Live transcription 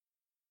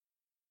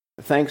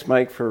Thanks,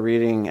 Mike, for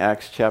reading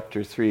Acts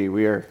chapter 3.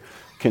 We are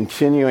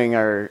continuing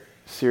our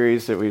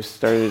series that we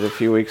started a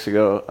few weeks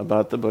ago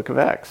about the book of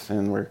Acts,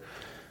 and we're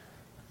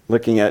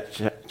looking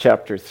at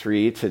chapter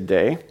 3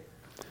 today.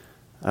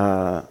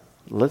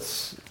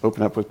 Let's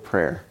open up with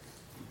prayer.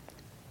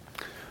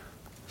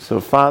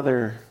 So,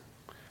 Father,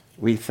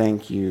 we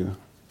thank you.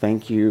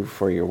 Thank you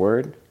for your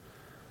word.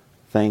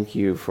 Thank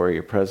you for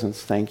your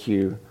presence. Thank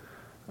you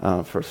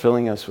for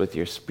filling us with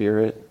your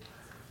spirit.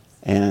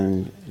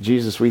 And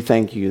Jesus, we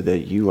thank you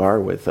that you are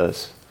with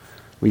us.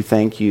 We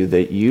thank you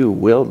that you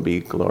will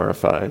be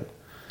glorified.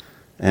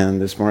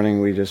 And this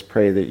morning we just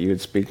pray that you would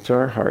speak to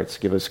our hearts,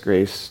 give us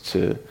grace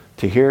to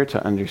hear,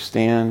 to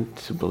understand,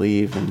 to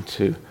believe, and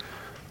to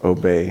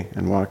obey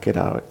and walk it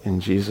out. In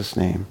Jesus'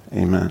 name,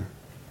 amen.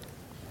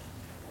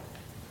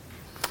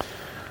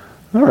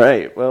 All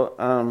right,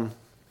 well,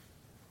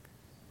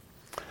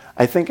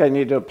 I think I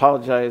need to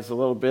apologize a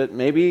little bit,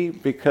 maybe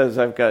because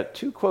I've got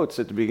two quotes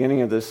at the beginning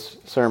of this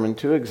sermon,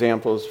 two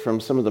examples from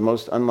some of the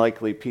most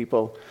unlikely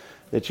people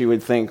that you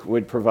would think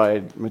would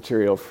provide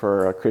material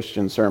for a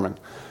Christian sermon.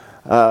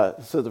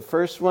 So the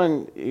first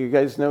one, you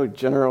guys know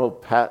General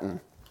Patton,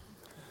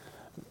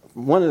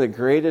 one of the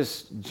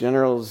greatest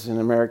generals in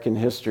American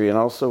history and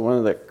also one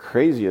of the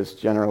craziest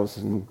generals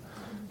in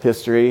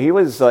history. He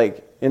was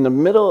like, in the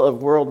middle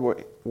of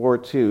World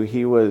War II,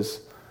 he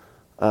was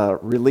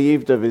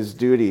relieved of his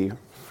duty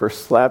for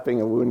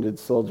slapping a wounded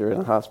soldier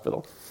in a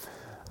hospital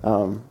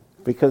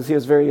because he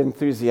was very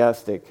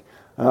enthusiastic.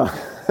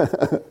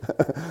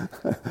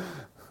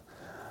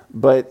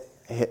 But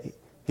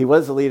he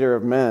was a leader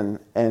of men,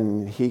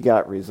 and he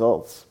got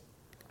results.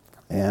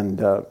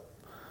 And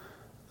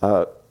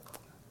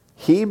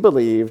he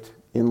believed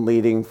in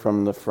leading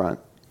from the front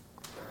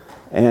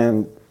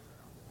and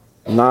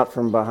not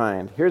from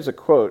behind. Here's a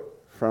quote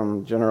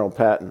from General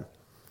Patton.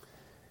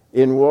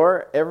 "In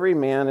war, every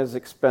man is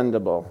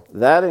expendable.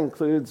 That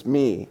includes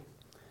me.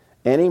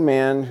 Any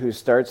man who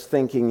starts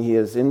thinking he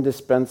is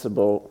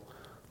indispensable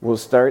will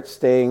start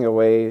staying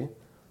away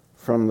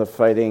from the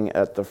fighting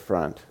at the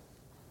front.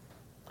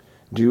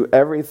 Do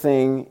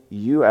everything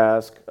you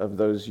ask of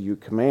those you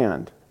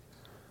command."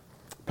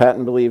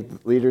 Patton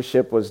believed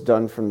leadership was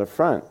done from the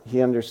front.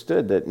 He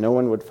understood that no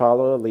one would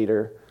follow a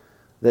leader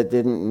that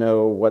didn't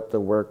know what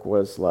the work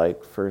was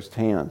like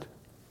firsthand.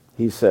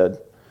 He said,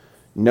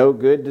 "No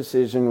good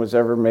decision was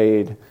ever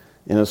made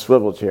in a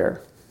swivel chair."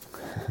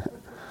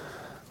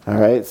 All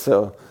right,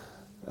 so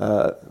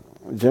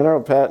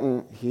General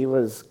Patton, he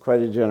was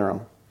quite a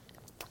general.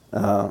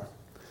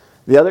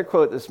 The other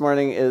quote this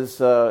morning is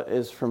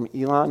from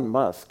Elon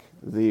Musk,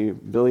 the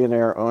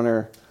billionaire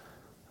owner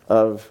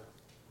of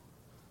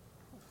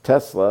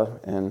Tesla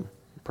and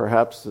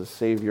perhaps the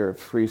savior of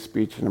free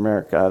speech in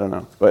America. I don't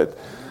know,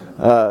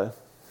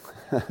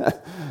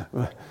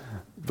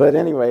 but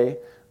anyway.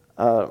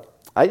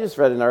 I just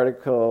read an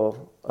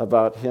article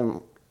about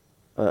him,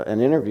 an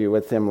interview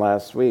with him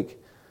last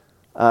week,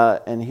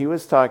 and he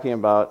was talking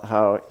about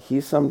how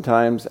he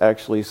sometimes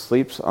actually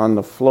sleeps on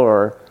the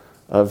floor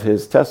of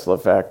his Tesla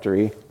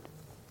factory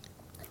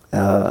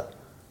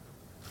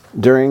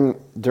during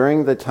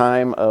the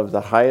time of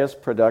the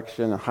highest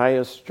production,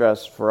 highest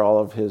stress for all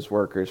of his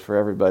workers, for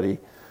everybody,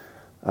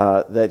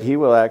 that he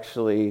will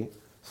actually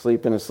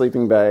sleep in a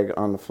sleeping bag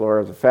on the floor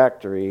of the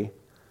factory.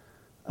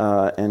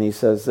 And he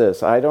says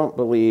this, "I don't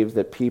believe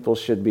that people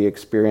should be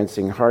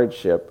experiencing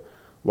hardship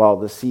while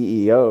the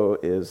CEO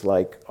is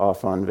like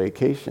off on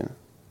vacation."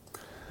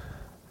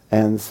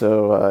 And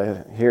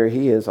so here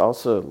he is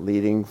also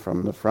leading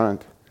from the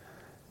front.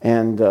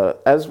 And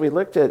as we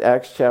looked at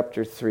Acts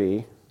chapter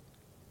 3,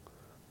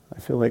 I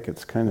feel like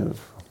it's kind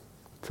of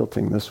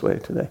tilting this way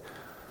today.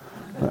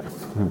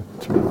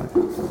 Turn my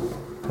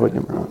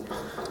podium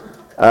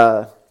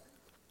around.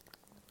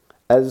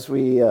 As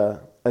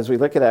we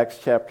look at Acts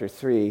chapter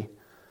 3,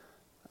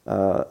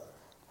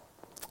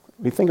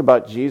 we think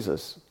about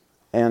Jesus.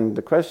 And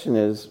the question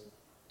is,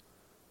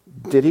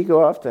 did he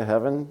go off to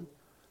heaven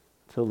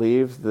to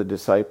leave the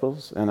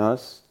disciples and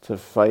us to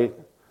fight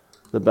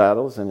the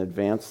battles and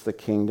advance the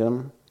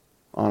kingdom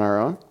on our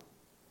own?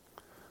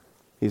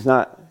 He's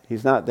not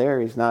there.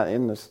 He's not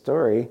in the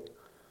story.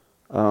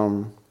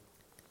 Or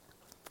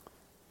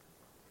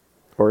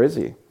is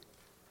he?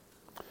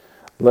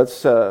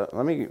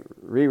 Let me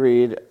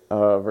reread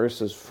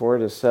verses 4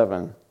 to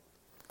 7.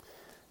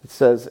 It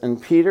says,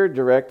 "And Peter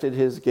directed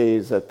his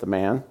gaze at the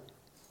man,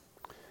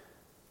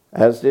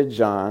 as did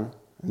John,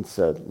 and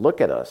said, 'Look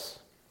at us.'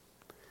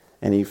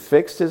 And he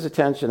fixed his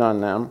attention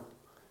on them,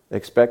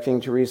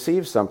 expecting to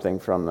receive something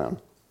from them.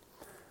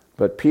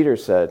 But Peter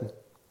said,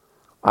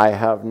 'I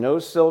have no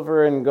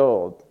silver and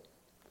gold,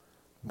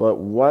 but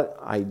what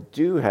I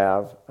do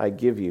have I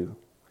give you.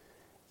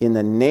 In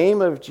the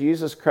name of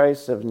Jesus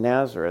Christ of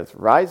Nazareth,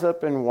 rise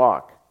up and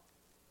walk.'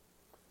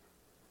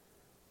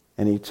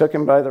 And he took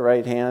him by the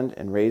right hand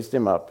and raised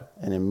him up,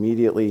 and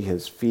immediately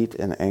his feet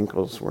and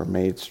ankles were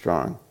made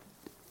strong."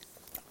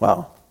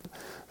 Wow,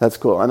 that's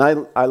cool.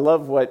 And I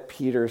love what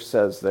Peter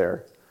says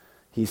there.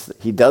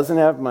 He doesn't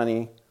have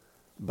money,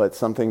 but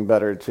something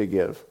better to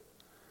give.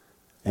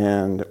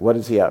 And what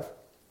does he have?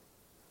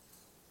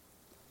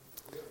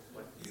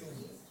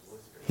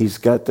 He's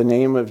got the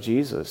name of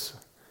Jesus.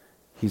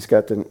 He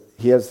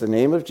has the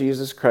name of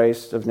Jesus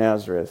Christ of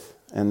Nazareth,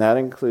 and that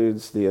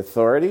includes the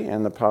authority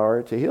and the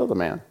power to heal the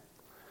man,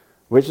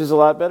 which is a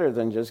lot better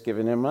than just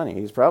giving him money.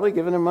 He's probably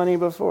given him money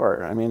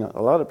before. I mean,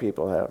 a lot of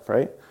people have,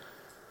 right?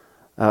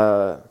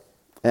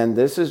 And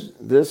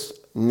this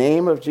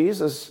name of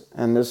Jesus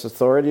and this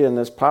authority and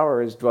this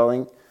power is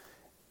dwelling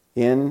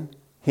in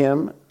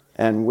him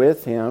and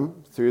with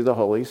him through the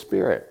Holy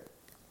Spirit.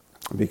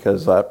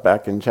 Because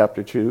back in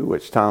chapter 2,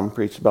 which Tom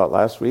preached about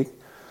last week,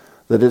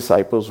 the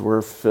disciples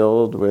were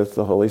filled with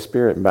the Holy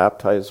Spirit and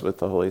baptized with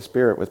the Holy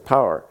Spirit with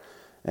power.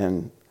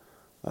 And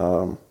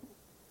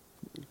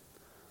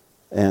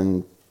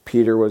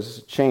Peter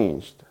was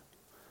changed.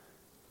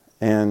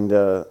 And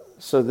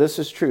so this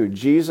is true.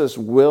 Jesus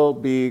will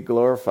be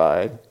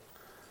glorified,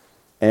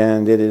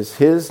 and it is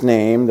his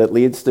name that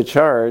leads the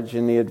charge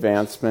in the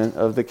advancement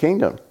of the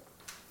kingdom.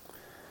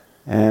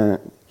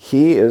 And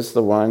he is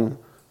the one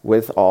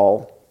with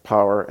all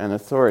power and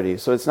authority.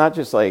 So it's not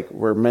just like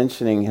we're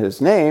mentioning his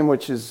name,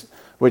 which is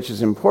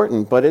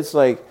important, but it's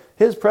like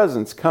his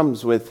presence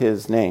comes with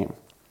his name,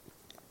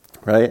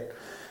 right?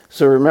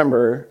 So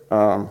remember,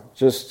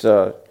 just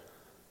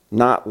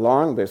not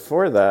long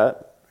before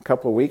that, a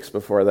couple weeks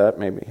before that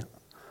maybe,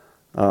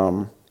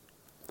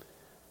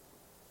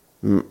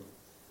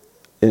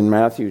 in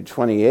Matthew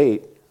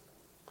 28,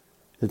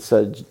 it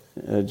said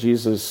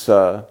Jesus,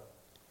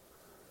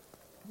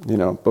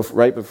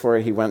 right before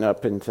he went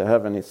up into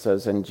heaven, it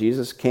says, and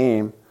Jesus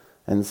came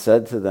and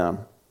said to them,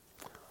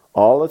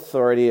 all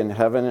authority in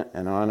heaven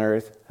and on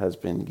earth has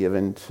been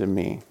given to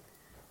me.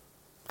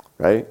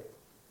 Right?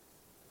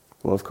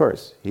 Well, of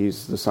course,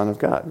 he's the Son of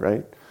God,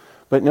 right?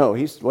 But no,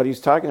 what he's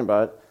talking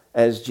about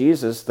as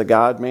Jesus, the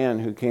God-man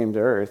who came to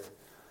earth,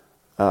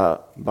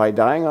 by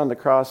dying on the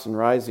cross and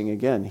rising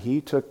again,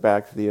 he took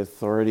back the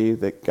authority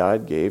that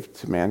God gave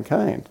to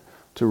mankind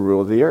to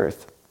rule the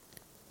earth.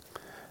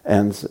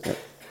 And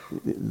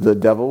the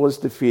devil was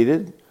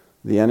defeated.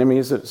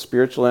 The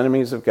spiritual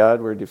enemies of God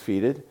were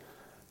defeated.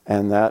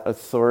 And that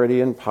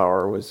authority and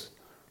power was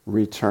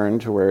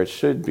returned to where it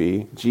should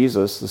be.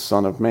 Jesus, the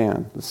Son of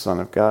Man, the Son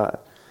of God.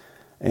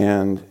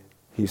 And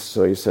he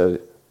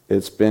said,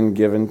 it's been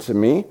given to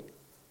me.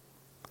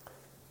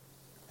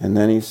 And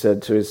then he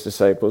said to his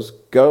disciples,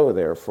 go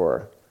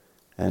therefore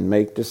and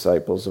make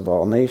disciples of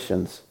all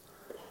nations,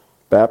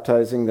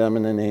 baptizing them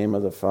in the name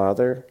of the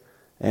Father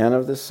and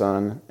of the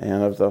Son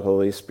and of the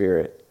Holy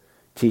Spirit,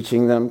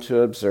 teaching them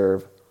to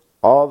observe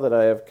all that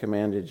I have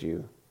commanded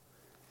you.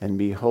 And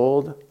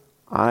behold,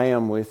 I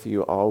am with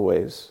you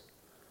always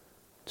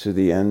to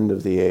the end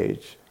of the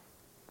age.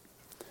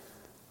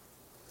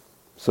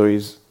 So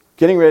he's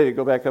getting ready to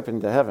go back up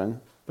into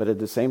heaven, but at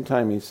the same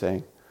time he's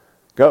saying,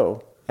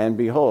 go, and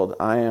behold,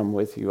 I am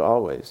with you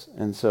always.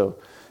 And so,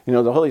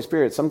 the Holy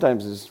Spirit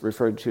sometimes is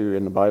referred to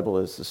in the Bible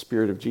as the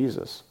Spirit of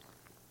Jesus.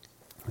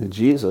 And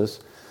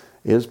Jesus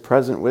is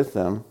present with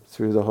them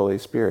through the Holy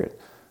Spirit.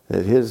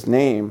 That his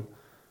name,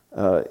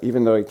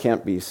 even though it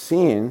can't be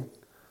seen,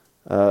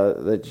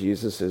 that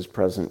Jesus is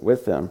present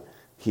with them.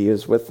 He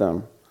is with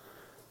them.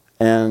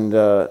 And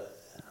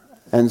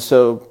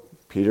so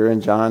Peter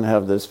and John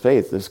have this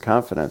faith, this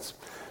confidence.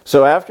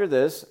 So after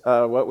this,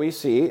 what we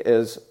see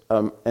is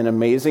an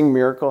amazing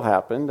miracle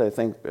happened. I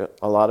think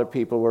a lot of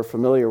people were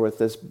familiar with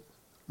this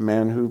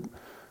man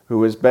who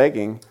was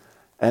begging,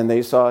 and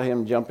they saw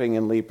him jumping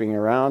and leaping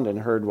around and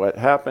heard what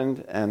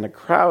happened, and the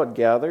crowd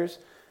gathers.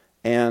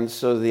 And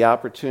so the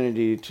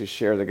opportunity to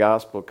share the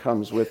gospel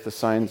comes with the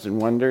signs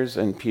and wonders,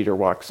 and Peter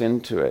walks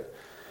into it.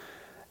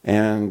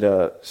 And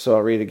so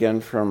I'll read again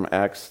from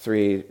Acts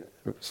 3,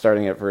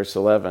 starting at verse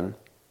 11.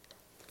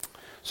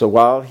 So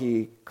while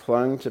he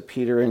clung to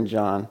Peter and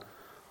John,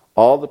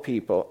 all the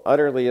people,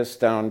 utterly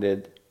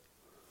astounded,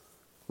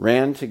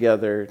 ran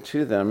together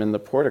to them in the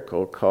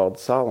portico called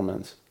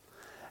Solomon's.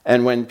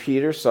 And when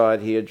Peter saw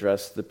it, he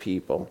addressed the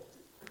people.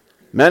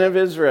 Men of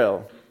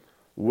Israel,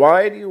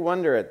 why do you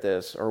wonder at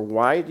this, or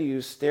why do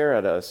you stare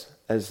at us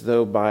as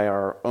though by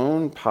our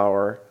own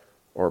power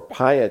or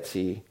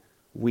piety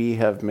we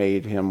have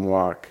made him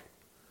walk?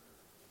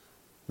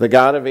 The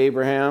God of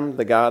Abraham,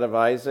 the God of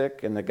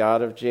Isaac, and the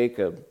God of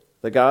Jacob,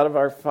 the God of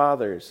our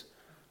fathers,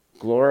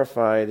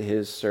 glorified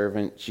his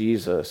servant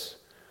Jesus,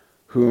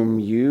 whom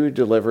you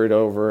delivered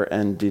over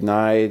and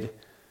denied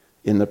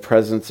in the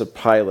presence of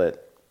Pilate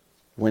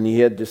when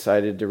he had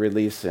decided to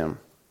release him.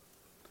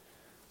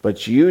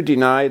 But you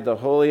denied the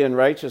holy and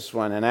righteous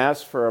one and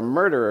asked for a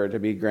murderer to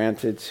be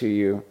granted to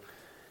you,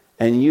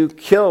 and you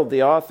killed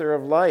the author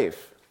of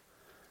life,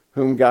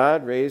 whom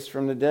God raised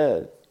from the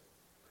dead.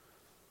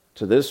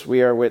 To this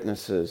we are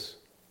witnesses.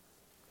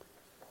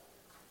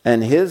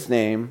 And his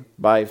name,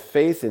 by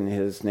faith in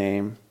his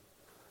name,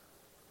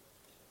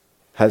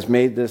 has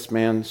made this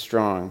man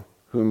strong,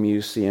 whom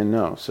you see and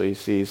know. So you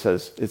see, he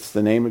says, it's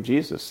the name of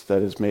Jesus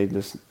that has made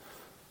this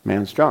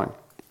man strong.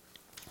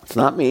 It's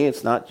not me,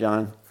 it's not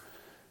John.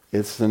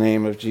 It's the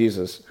name of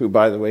Jesus, who,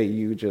 by the way,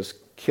 you just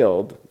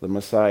killed, the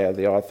Messiah,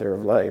 the author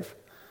of life.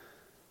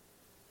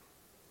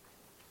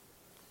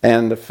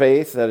 And the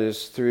faith that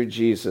is through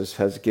Jesus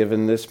has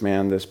given this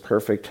man this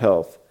perfect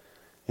health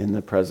in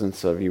the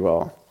presence of you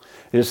all.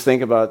 Just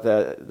think about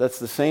that. That's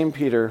the same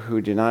Peter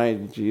who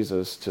denied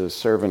Jesus to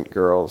servant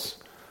girls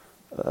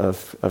a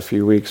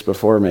few weeks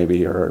before,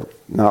 maybe, or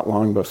not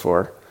long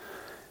before.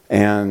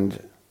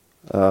 And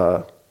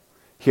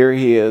here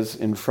he is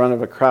in front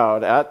of a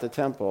crowd at the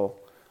temple.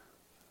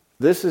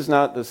 This is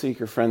not the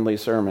seeker-friendly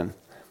sermon.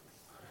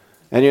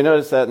 And you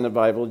notice that in the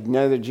Bible,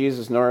 neither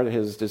Jesus nor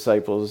his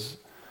disciples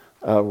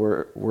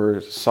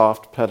were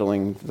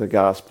soft-pedaling the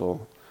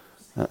gospel.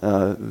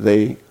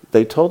 They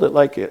told it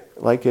like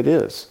it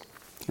is,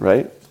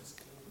 right?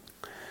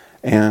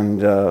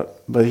 And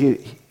but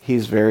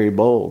he's very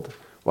bold.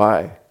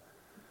 Why?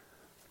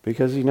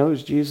 Because he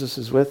knows Jesus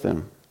is with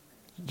him.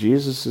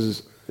 Jesus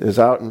is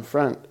out in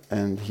front,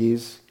 and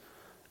he's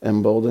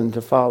emboldened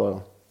to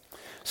follow.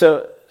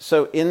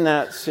 So in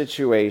that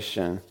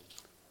situation,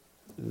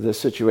 the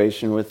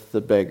situation with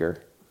the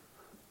beggar,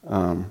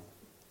 the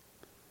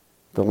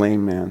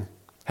lame man,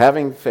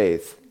 having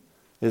faith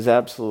is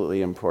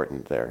absolutely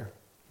important there.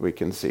 We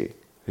can see.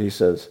 He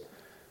says,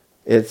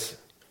 it's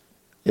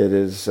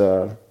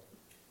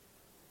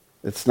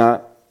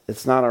not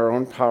our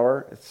own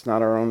power, it's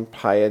not our own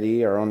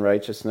piety, our own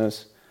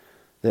righteousness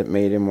that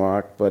made him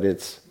walk, but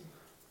it's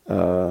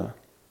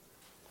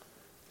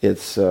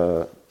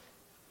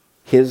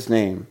his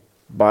name,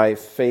 by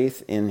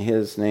faith in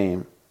his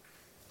name.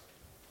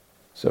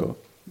 So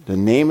the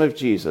name of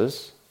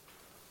Jesus,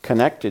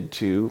 connected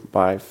to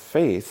by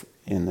faith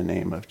in the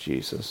name of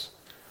Jesus,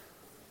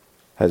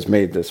 has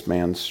made this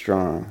man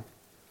strong.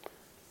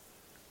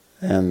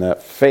 And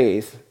that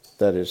faith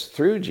that is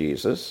through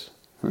Jesus,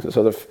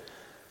 so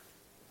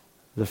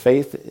the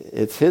faith,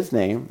 it's his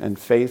name, and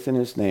faith in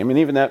his name, and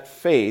even that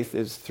faith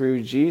is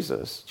through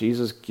Jesus.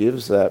 Jesus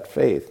gives that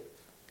faith,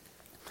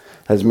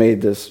 has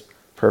made this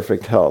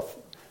perfect health,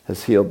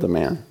 has healed the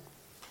man.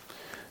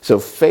 So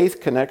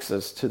faith connects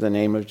us to the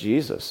name of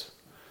Jesus,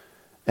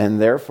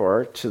 and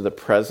therefore to the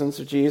presence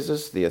of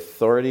Jesus, the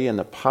authority and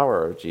the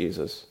power of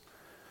Jesus.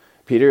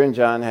 Peter and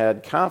John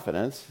had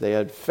confidence, they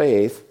had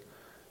faith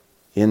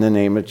in the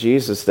name of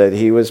Jesus, that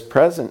he was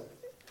present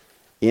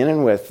in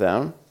and with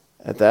them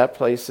at that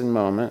place and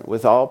moment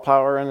with all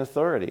power and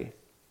authority.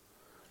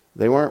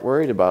 They weren't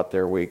worried about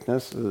their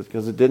weakness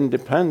because it didn't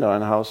depend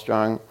on how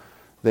strong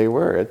they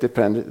were. It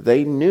depended.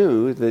 They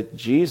knew that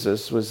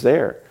Jesus was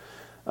there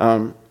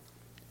through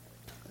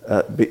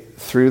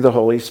the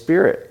Holy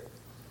Spirit.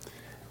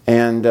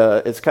 And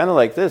it's kind of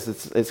like this.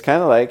 It's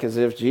kind of like as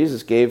if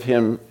Jesus gave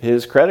him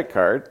his credit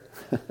card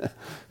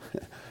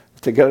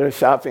to go to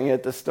shopping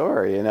at the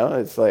store. You know,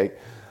 it's like,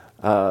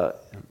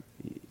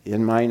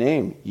 in my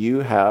name, you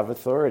have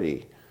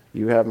authority.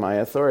 You have my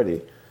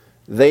authority.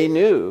 They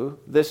knew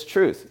this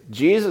truth.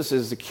 Jesus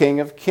is the King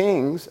of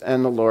Kings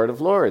and the Lord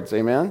of Lords.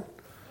 Amen?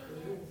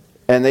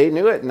 And they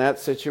knew it in that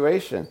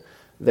situation.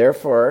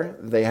 Therefore,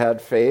 they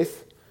had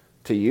faith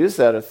to use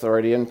that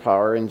authority and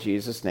power in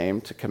Jesus' name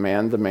to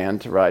command the man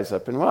to rise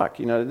up and walk.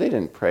 You know, they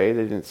didn't pray.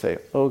 They didn't say,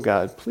 "Oh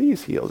God,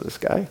 please heal this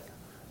guy."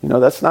 You know,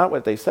 that's not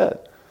what they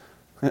said.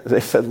 They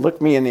said,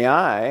 "Look me in the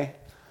eye."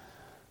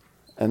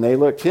 And they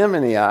looked him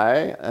in the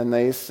eye and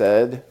they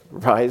said,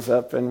 "Rise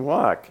up and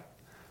walk."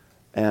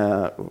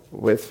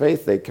 With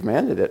faith, they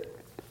commanded it.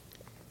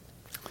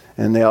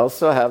 And they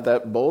also have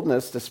that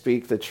boldness to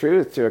speak the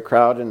truth to a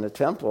crowd in the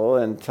temple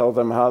and tell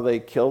them how they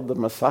killed the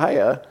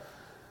Messiah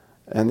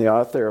and the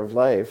author of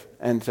life,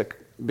 and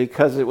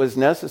because it was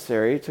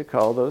necessary to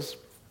call those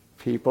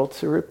people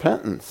to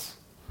repentance.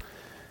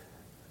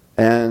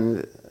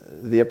 And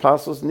the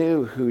apostles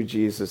knew who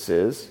Jesus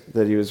is,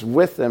 that he was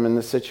with them in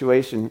the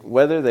situation,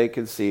 whether they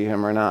could see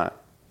him or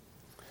not.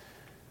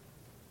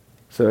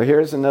 So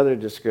here's another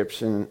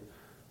description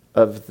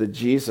of the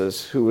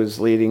Jesus who was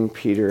leading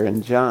Peter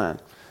and John.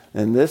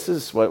 And this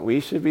is what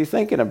we should be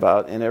thinking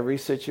about in every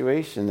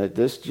situation, that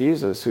this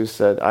Jesus who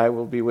said, "I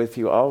will be with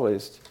you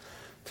always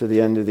to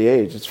the end of the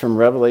age." It's from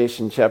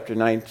Revelation chapter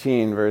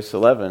 19, verse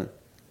 11.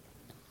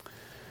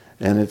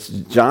 And it's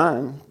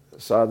John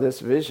saw this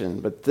vision.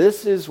 But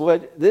this is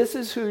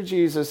who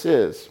Jesus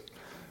is.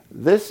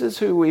 This is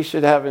who we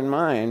should have in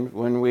mind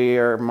when we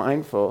are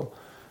mindful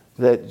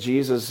that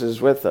Jesus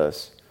is with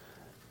us.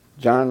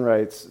 John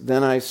writes,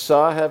 "Then I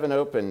saw heaven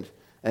opened,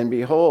 and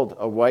behold,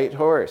 a white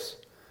horse.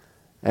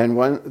 And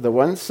the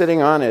one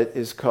sitting on it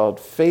is called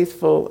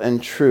Faithful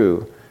and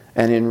True,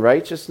 and in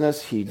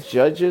righteousness he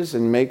judges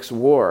and makes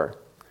war.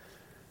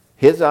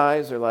 His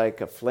eyes are like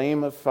a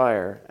flame of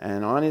fire,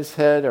 and on his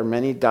head are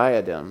many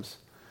diadems,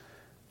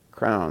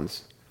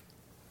 crowns.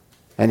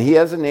 And he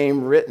has a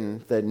name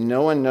written that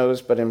no one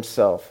knows but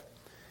himself.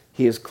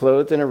 He is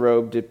clothed in a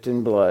robe dipped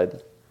in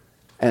blood,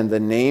 and the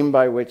name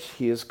by which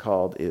he is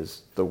called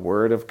is the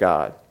Word of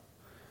God.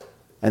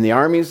 And the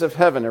armies of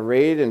heaven,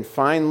 arrayed in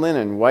fine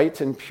linen,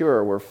 white and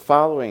pure, were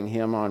following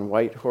him on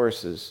white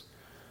horses.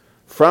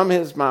 From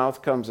his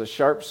mouth comes a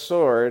sharp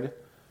sword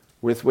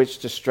with which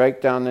to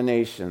strike down the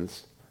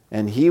nations,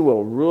 and he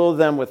will rule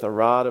them with a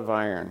rod of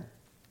iron.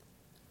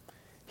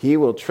 He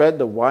will tread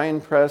the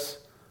winepress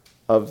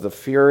of the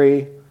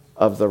fury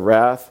of the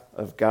wrath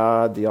of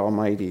God the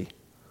Almighty.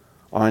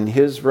 On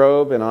his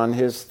robe and on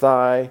his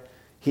thigh,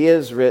 he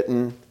has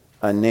written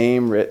a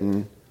name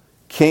written,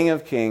 King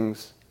of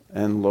Kings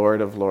and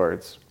Lord of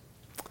Lords.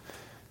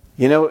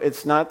 You know,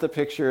 it's not the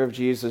picture of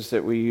Jesus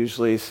that we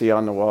usually see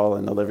on the wall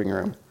in the living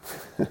room.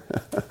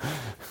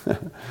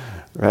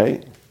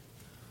 Right?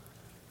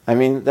 I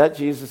mean, that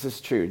Jesus is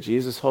true.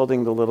 Jesus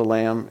holding the little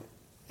lamb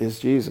is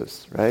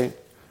Jesus, right?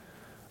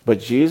 But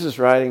Jesus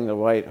riding the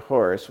white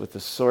horse with the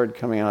sword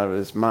coming out of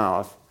his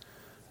mouth,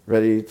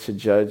 ready to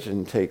judge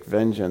and take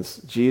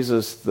vengeance.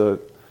 Jesus, the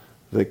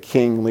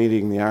king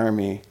leading the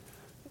army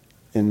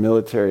in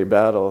military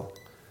battle,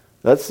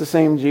 that's the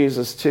same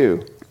Jesus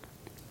too.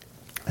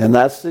 And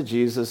that's the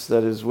Jesus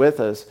that is with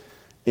us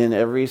in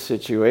every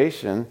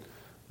situation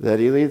that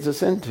he leads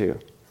us into.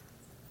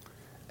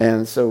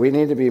 And so we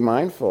need to be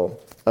mindful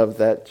of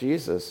that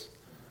Jesus.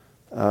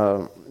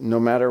 No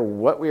matter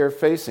what we are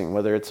facing,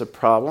 whether it's a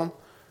problem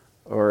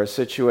or a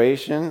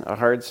situation, a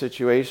hard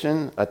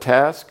situation, a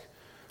task,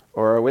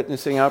 or a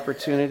witnessing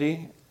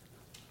opportunity,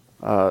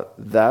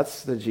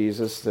 that's the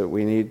Jesus that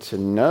we need to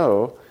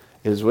know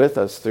is with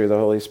us through the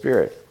Holy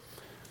Spirit.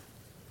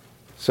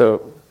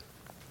 So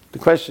the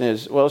question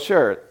is, well,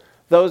 sure,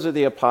 those are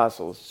the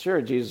apostles.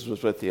 Sure, Jesus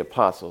was with the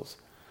apostles.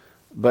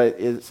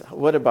 But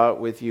what about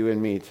with you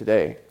and me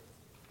today?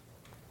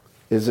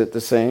 Is it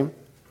the same?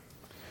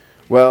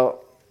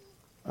 Well,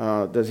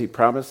 does he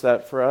promise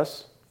that for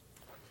us?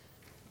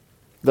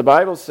 The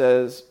Bible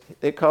says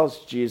it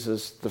calls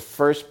Jesus the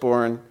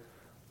firstborn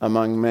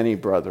among many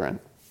brethren.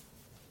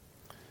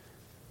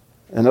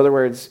 In other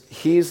words,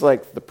 he's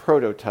like the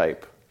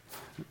prototype,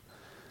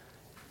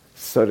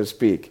 so to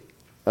speak,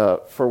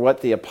 for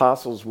what the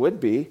apostles would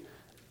be,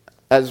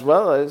 as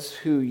well as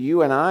who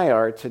you and I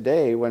are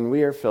today when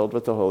we are filled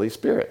with the Holy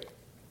Spirit.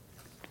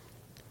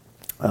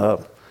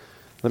 Let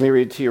me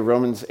read to you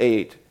Romans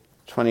 8,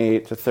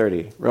 28 to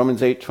 30.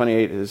 Romans 8,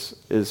 28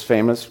 is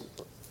famous.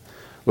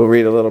 We'll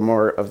read a little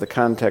more of the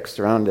context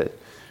around it.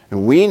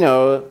 And we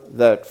know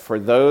that for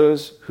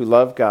those who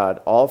love God,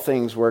 all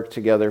things work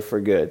together for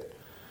good.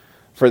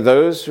 For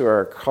those who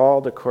are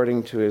called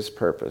according to his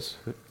purpose.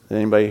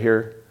 Anybody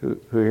here who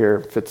here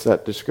fits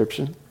that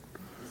description?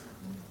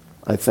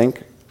 I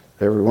think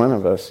every one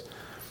of us.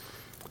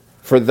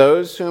 For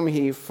those whom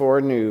he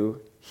foreknew,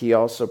 he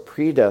also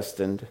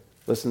predestined,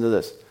 listen to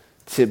this,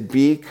 to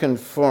be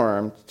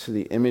conformed to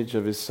the image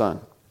of his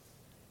Son.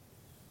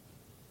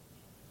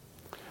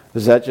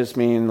 Does that just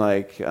mean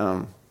like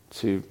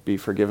to be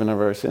forgiven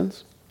of our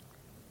sins?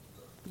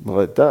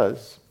 Well, it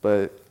does,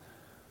 but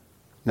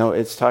no,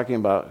 it's talking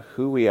about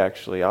who we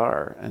actually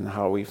are and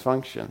how we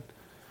function.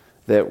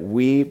 That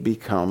we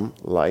become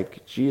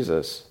like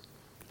Jesus,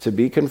 to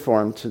be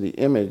conformed to the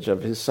image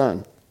of his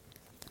Son,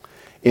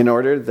 in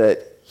order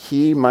that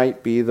he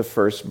might be the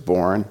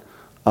firstborn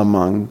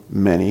among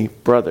many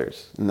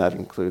brothers. And that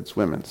includes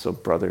women, so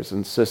brothers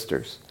and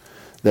sisters.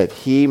 That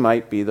he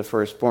might be the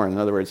firstborn. In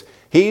other words,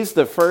 he's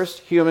the first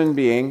human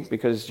being,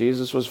 because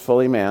Jesus was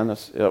fully man.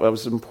 It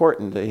was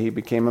important that he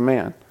became a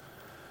man.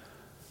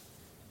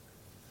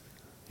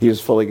 He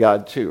was fully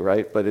God too,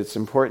 right? But it's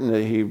important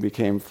that he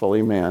became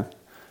fully man,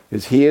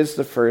 because he is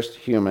the first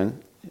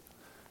human.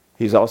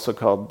 He's also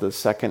called the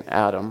second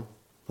Adam,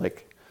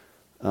 like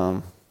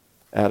Adam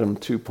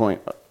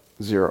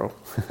 2.0.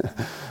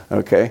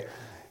 Okay?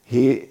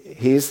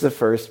 He's the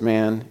first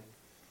man,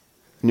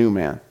 new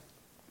man.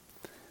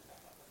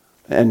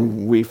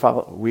 And when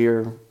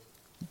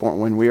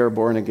we are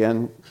born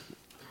again,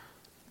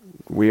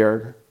 we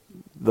are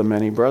the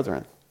many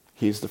brethren.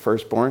 He's the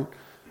firstborn.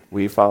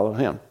 We follow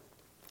him,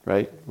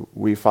 right?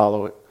 We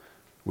follow it.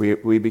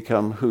 We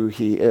become who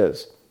he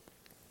is.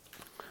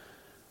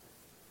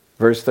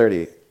 Verse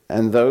 30,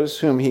 and those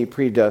whom he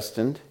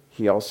predestined,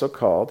 he also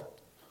called.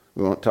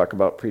 We won't talk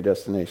about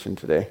predestination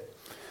today.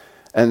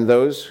 And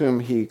those whom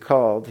he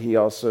called, he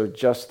also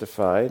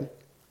justified.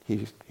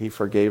 He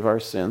forgave our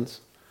sins.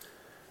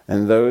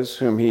 And those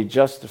whom he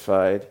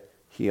justified,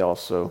 he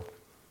also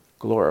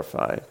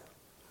glorified.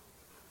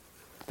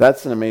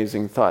 That's an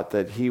amazing thought,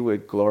 that he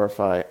would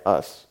glorify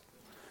us.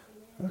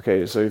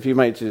 Okay, so if you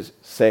might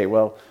just say,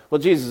 well,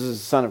 Jesus is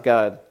the Son of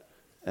God,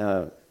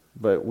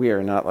 but we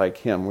are not like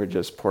him. We're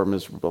just poor,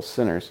 miserable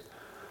sinners.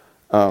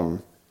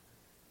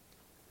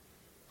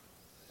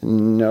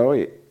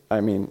 No,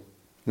 I mean,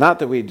 not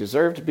that we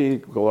deserve to be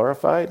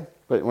glorified,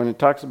 but when it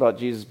talks about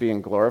Jesus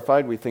being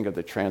glorified, we think of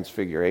the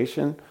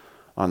transfiguration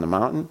on the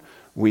mountain.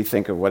 We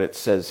think of what it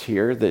says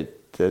here,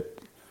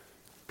 that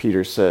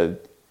Peter said,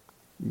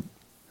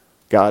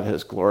 God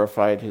has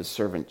glorified his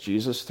servant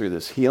Jesus through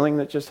this healing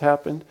that just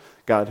happened.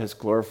 God has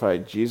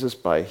glorified Jesus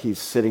by he's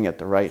sitting at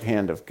the right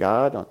hand of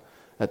God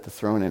at the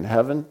throne in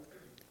heaven.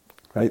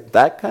 Right?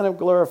 That kind of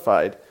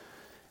glorified,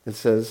 it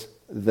says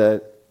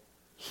that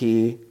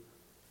he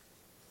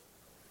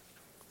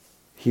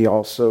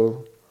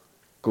also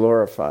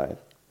glorified.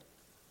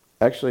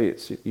 Actually,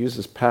 it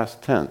uses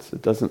past tense.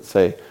 It doesn't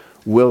say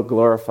will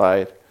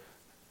glorify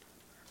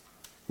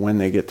when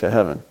they get to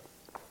heaven.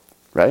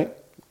 Right?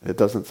 It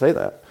doesn't say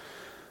that.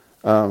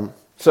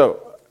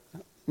 So,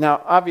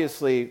 now,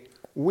 obviously,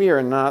 we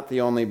are not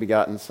the only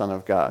begotten Son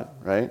of God,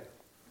 right?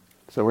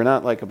 So we're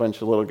not like a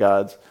bunch of little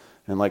gods,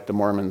 and like the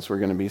Mormons, we're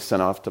going to be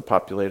sent off to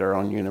populate our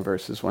own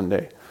universes one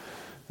day.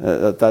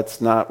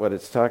 That's not what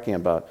it's talking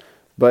about.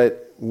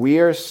 But we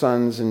are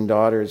sons and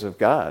daughters of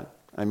God.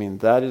 I mean,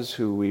 that is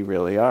who we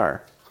really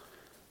are.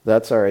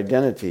 That's our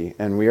identity.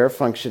 And we are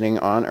functioning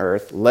on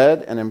earth,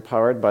 led and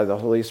empowered by the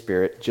Holy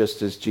Spirit,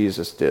 just as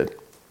Jesus did.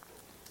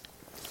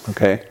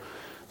 Okay?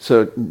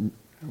 So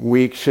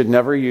we should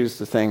never use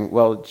the thing,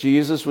 well,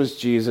 Jesus was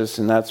Jesus,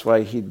 and that's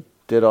why he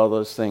did all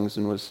those things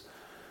and was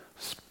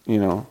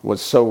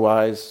so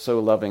wise, so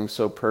loving,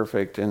 so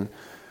perfect. And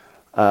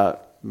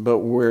but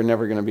we're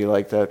never going to be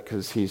like that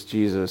because he's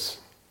Jesus.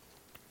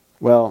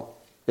 Well,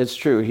 it's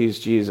true, he's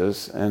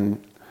Jesus,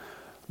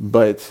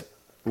 but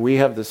we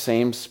have the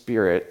same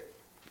spirit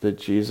that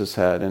Jesus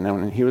had. And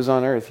when he was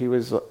on earth, he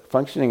was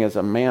functioning as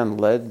a man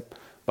led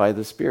by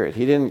the Spirit.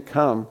 He didn't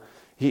come,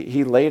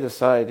 he laid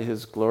aside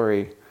his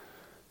glory,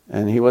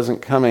 and he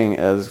wasn't coming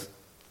as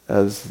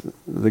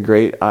the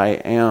great I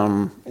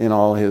am in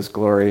all his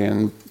glory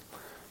and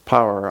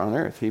power on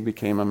earth. He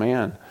became a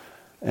man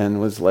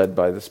and was led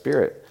by the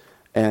Spirit.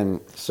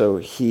 And so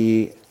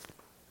he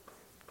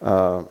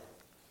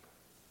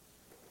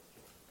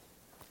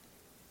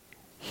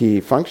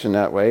functioned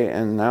that way,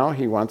 and now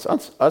he wants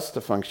us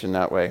to function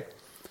that way.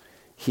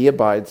 He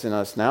abides in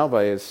us now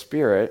by his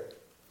Spirit.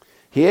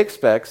 He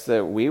expects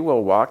that we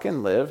will walk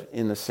and live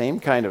in the same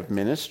kind of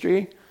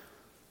ministry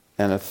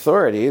and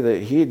authority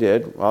that he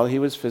did while he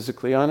was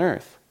physically on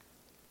earth.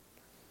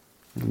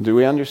 Do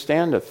we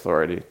understand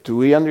authority? Do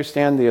we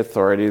understand the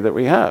authority that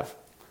we have?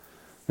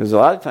 Because a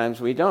lot of times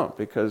we don't,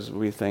 because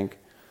we think,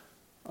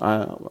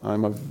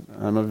 I'm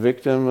a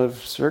victim of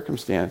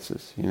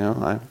circumstances.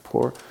 I'm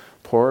poor,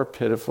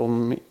 pitiful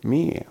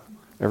me.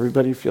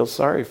 Everybody feels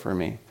sorry for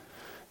me.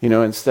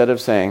 Instead of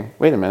saying,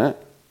 wait a minute,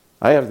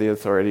 I have the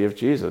authority of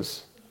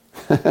Jesus.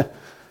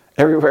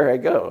 Everywhere I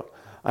go,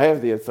 I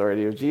have the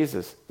authority of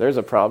Jesus. There's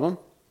a problem.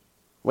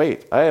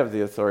 Wait, I have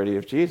the authority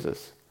of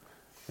Jesus.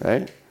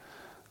 Right?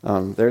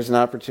 There's an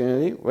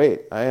opportunity.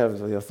 Wait, I have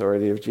the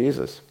authority of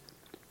Jesus.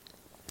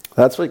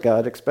 That's what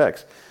God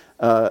expects.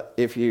 Let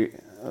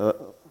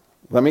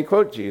me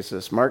quote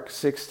Jesus, Mark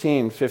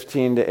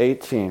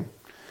 16:15-18.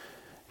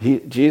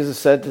 Jesus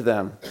said to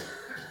them,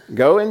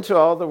 "Go into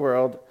all the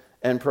world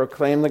and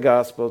proclaim the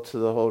gospel to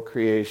the whole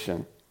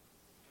creation."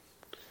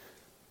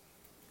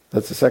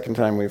 That's the second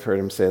time we've heard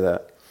him say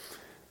that.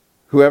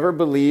 "Whoever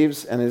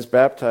believes and is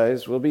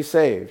baptized will be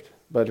saved,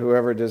 but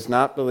whoever does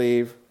not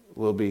believe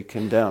will be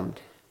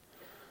condemned.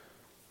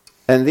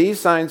 And these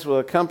signs will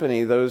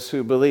accompany those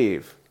who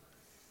believe.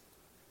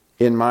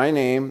 In my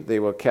name they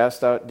will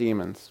cast out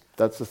demons."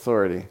 That's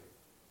authority.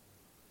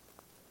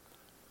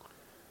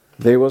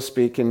 "They will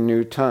speak in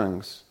new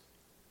tongues.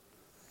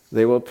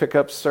 They will pick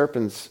up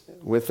serpents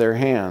with their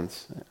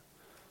hands."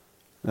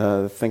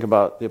 Think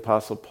about the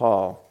Apostle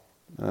Paul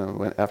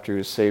after he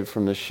was saved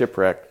from the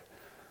shipwreck.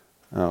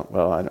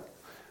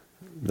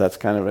 That's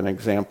kind of an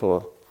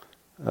example.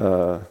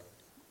 A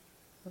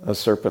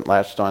serpent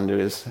latched onto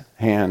his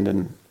hand,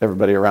 and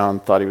everybody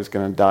around thought he was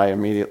going to die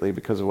immediately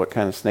because of what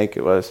kind of snake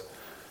it was.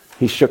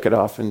 He shook it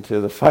off into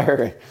the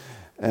fire,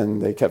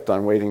 and they kept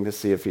on waiting to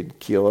see if he'd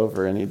keel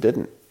over, and he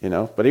didn't,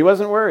 But he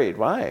wasn't worried.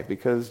 Why?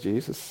 Because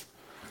Jesus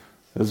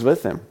was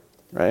with him,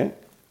 right?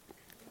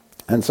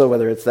 And so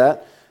whether it's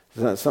that,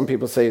 some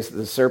people say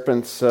the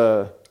serpents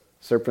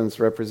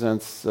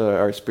represents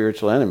our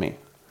spiritual enemy.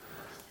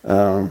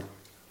 But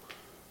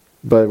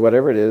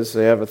whatever it is,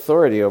 they have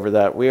authority over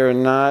that. We are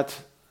not,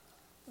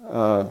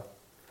 how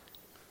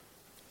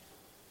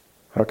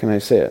can I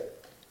say it?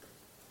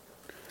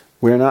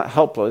 We are not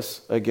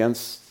helpless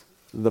against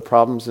the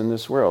problems in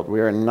this world.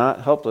 We are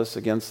not helpless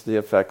against the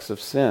effects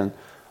of sin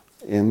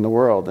in the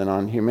world and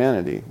on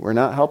humanity. We're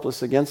not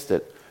helpless against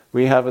it.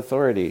 We have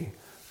authority,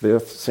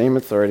 the same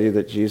authority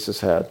that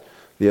Jesus had,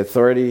 the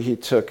authority he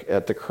took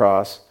at the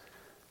cross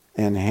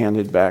and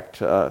handed back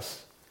to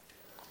us.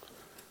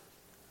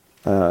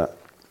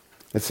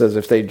 It says,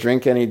 if they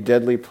drink any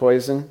deadly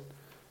poison,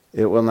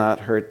 it will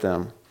not hurt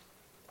them.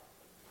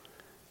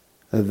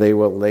 They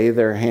will lay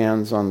their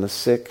hands on the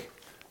sick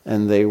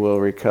and they will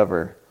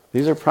recover.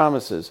 These are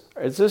promises.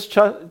 Is this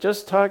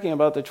just talking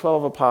about the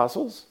 12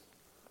 apostles?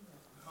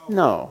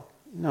 No.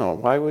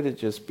 Why would it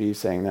just be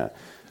saying that?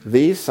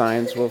 These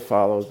signs will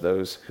follow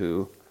those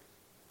who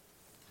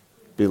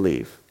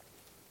believe.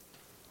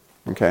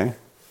 Okay?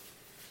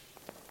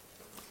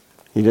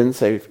 He didn't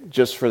say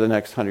just for the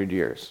next 100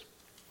 years.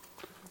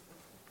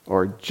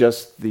 Or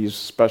just these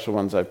special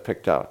ones I've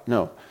picked out.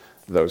 No,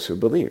 those who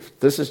believe.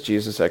 This is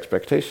Jesus'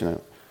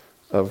 expectation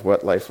of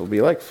what life will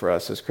be like for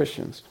us as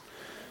Christians.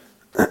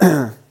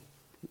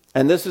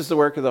 And this is the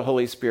work of the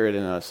Holy Spirit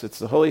in us. It's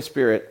the Holy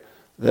Spirit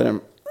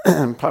that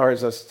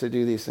empowers us to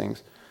do these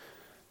things.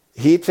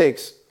 He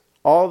takes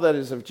all that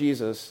is of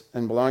Jesus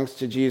and belongs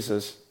to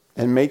Jesus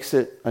and makes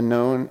it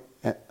known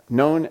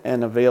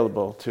and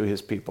available to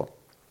his people.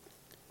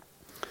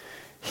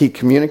 He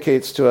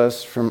communicates to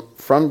us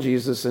from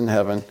Jesus in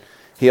heaven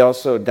He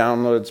also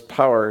downloads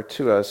power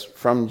to us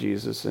from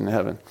Jesus in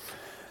heaven.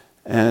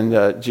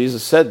 And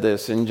Jesus said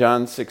this in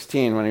John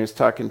 16 when he was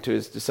talking to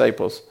his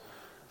disciples.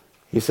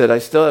 He said, I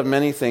still have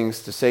many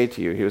things to say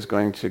to you. He was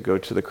going to go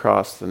to the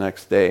cross the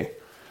next day.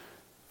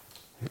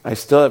 I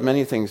still have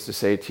many things to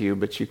say to you,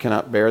 but you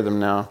cannot bear them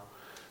now.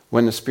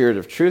 When the Spirit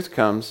of truth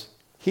comes,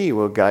 he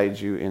will guide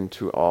you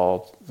into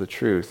all the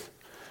truth.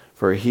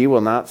 For he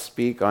will not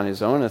speak on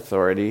his own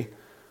authority,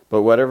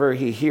 but whatever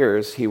he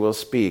hears, he will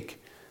speak,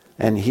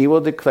 and he will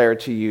declare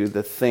to you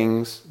the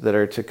things that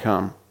are to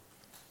come.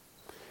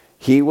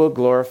 He will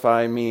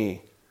glorify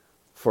me,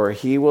 for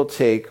he will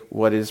take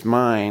what is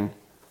mine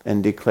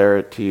and declare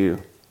it to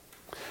you.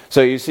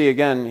 So you see,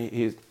 again,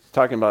 he's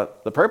talking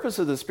about the purpose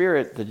of the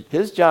Spirit.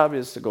 His job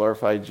is to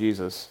glorify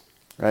Jesus,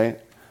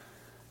 right?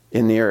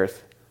 In the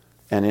earth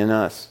and in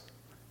us.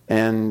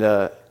 And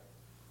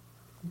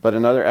but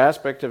another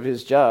aspect of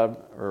his job,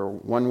 or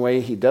one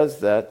way he does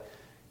that,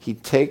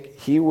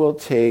 he will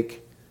take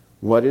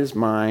what is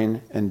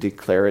mine and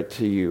declare it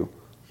to you.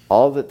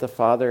 All that the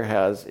Father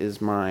has is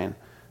mine.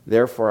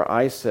 Therefore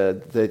I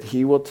said that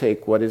he will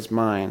take what is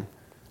mine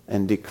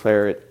and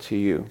declare it to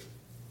you.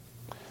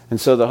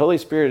 And so the Holy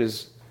Spirit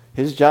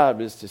his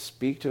job is to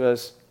speak to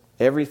us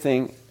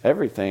everything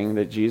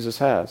that Jesus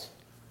has.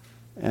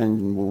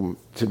 And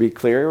to be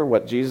clear,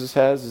 what Jesus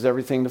has is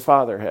everything the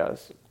Father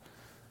has.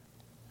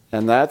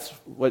 And that's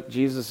what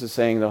Jesus is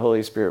saying the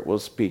Holy Spirit will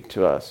speak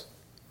to us.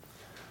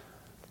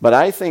 But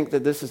I think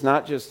that this is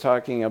not just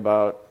talking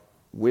about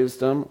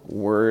wisdom,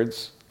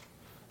 words,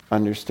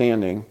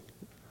 understanding.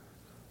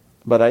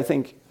 But I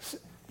think,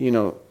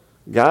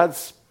 God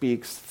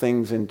speaks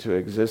things into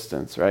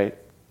existence, right?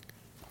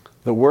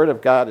 The Word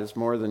of God is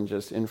more than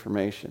just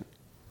information.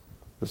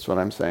 That's what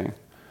I'm saying.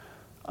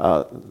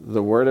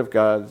 The Word of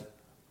God,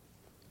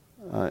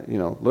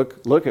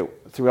 look at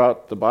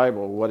throughout the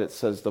Bible what it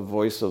says the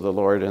voice of the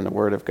Lord and the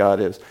Word of God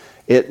is.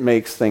 It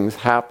makes things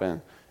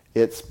happen.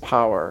 It's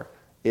power.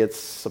 It's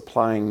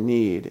supplying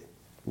need.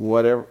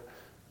 Whatever.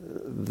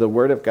 The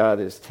Word of God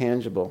is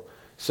tangible.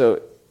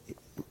 So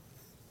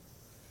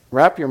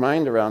wrap your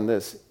mind around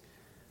this.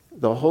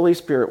 The Holy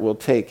Spirit will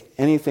take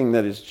anything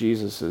that is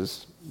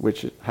Jesus's,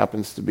 which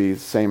happens to be the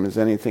same as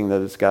anything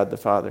that is God the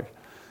Father,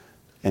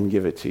 and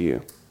give it to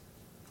you.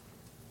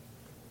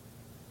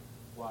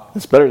 Wow.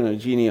 It's better than a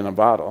genie in a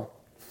bottle.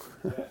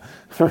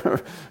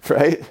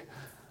 Right?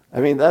 I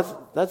mean,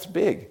 that's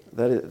big.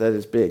 That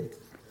is big.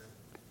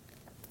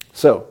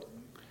 So,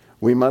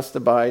 we must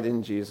abide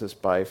in Jesus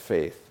by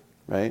faith,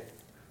 right?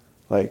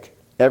 Like,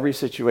 every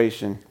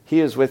situation, he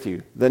is with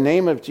you. The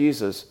name of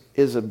Jesus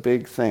is a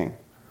big thing.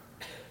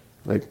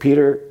 Like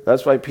Peter,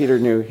 that's why Peter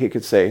knew he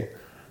could say,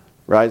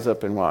 rise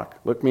up and walk.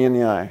 Look me in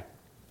the eye.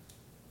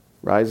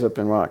 Rise up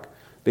and walk.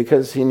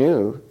 Because he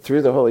knew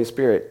through the Holy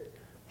Spirit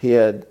he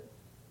had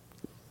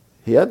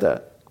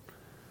that.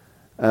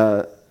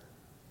 But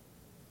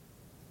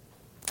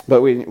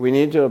we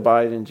need to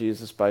abide in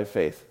Jesus by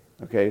faith.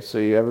 Okay, so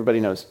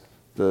everybody knows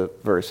the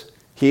verse.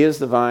 He is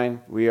the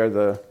vine, we are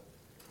the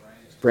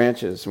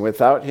branches. And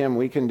without him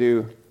we can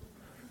do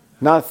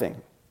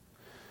nothing.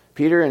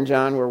 Peter and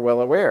John were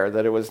well aware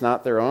that it was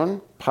not their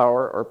own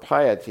power or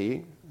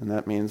piety, and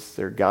that means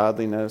their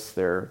godliness,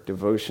 their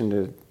devotion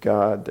to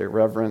God, their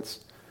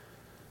reverence,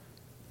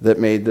 that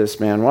made this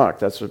man walk.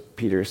 That's what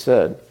Peter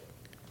said.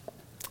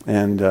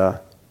 And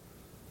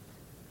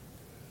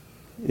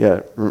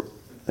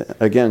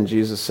again,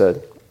 Jesus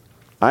said,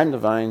 I'm the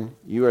vine,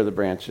 you are the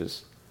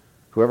branches.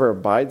 Whoever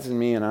abides in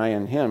me and I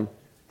in him,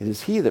 it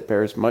is he that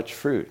bears much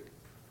fruit.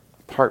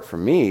 Apart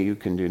from me, you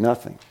can do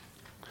nothing.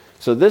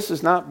 So this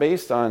is not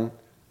based on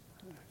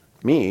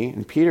me,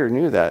 and Peter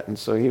knew that, and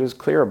so he was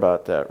clear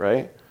about that,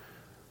 right?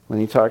 When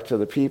he talked to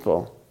the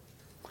people.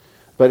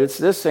 But it's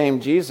this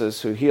same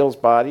Jesus who heals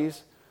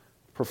bodies,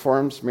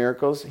 performs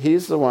miracles.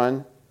 He's the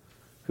one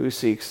who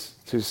seeks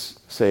to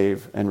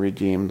save and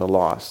redeem the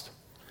lost.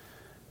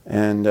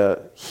 And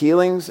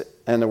healings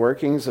and the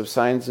workings of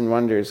signs and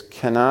wonders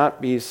cannot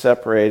be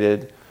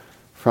separated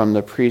from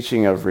the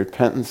preaching of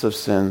repentance of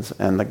sins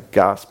and the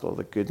gospel,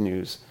 the good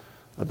news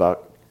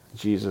about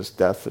Jesus'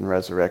 death and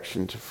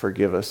resurrection to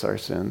forgive us our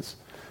sins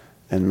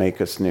and make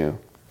us new,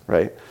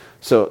 right?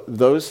 So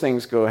those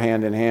things go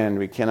hand in hand.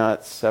 We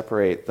cannot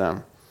separate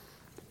them.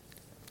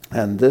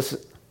 And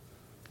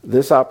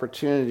this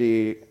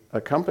opportunity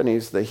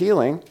accompanies the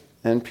healing,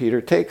 and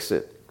Peter takes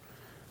it.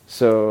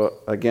 So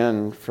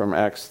again, from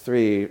Acts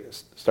 3,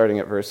 starting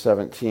at verse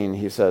 17,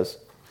 he says,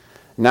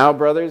 Now,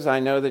 brothers,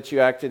 I know that you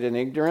acted in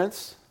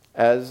ignorance,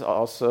 as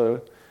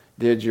also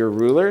did your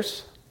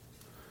rulers.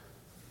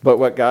 But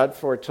what God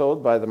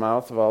foretold by the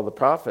mouth of all the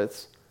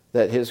prophets,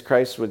 that his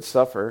Christ would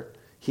suffer,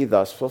 he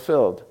thus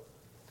fulfilled.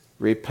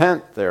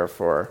 Repent,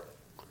 therefore,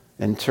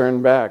 and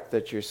turn back,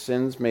 that your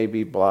sins may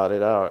be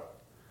blotted out,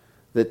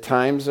 that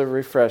times of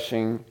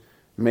refreshing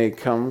may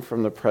come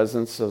from the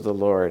presence of the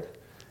Lord,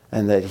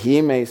 and that he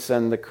may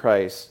send the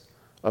Christ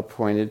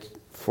appointed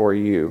for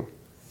you,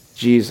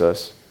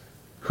 Jesus,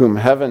 whom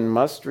heaven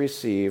must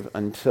receive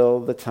until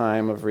the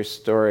time of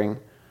restoring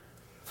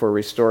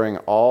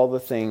all the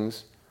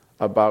things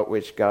about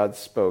which God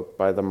spoke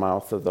by the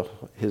mouth of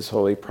his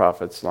holy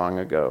prophets long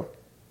ago.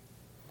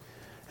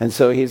 And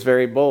so he's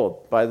very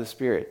bold by the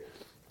Spirit.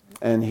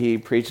 And he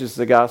preaches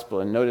the gospel.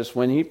 And notice,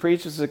 when he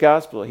preaches the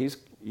gospel,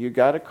 you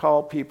got to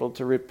call people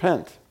to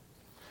repent.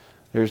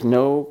 There's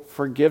no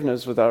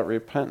forgiveness without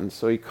repentance.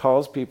 So he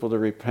calls people to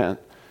repent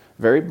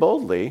very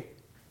boldly.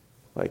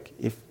 Like,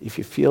 if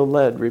you feel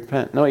led,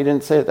 repent. No, he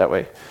didn't say it that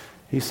way.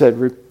 He said,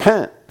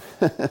 repent.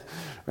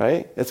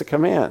 Right? It's a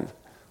command.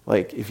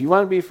 Like, if you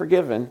want to be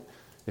forgiven,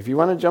 if you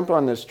want to jump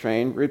on this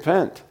train,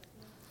 repent.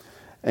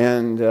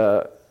 And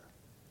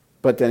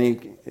but then you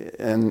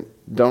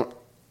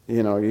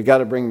got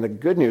to bring the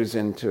good news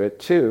into it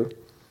too,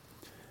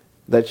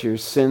 that your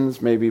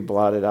sins may be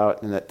blotted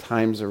out and that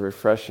times of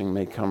refreshing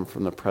may come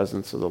from the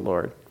presence of the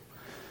Lord.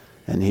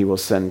 And he will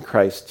send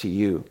Christ to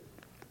you.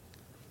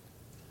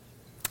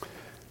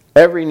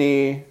 Every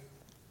knee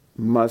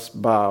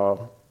must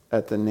bow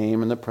at the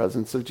name and the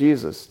presence of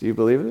Jesus. Do you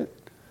believe it?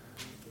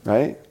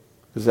 Right?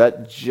 Is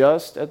that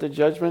just at the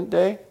judgment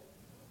day?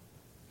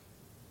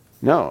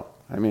 No.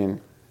 I mean,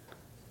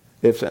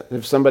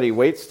 if somebody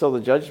waits till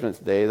the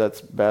judgment day,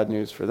 that's bad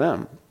news for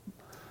them.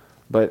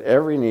 But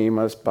every knee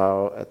must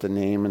bow at the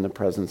name and the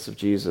presence of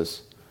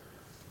Jesus.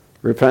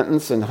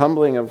 Repentance and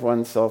humbling of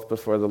oneself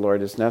before the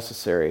Lord is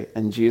necessary,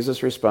 and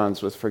Jesus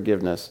responds with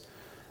forgiveness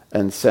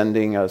and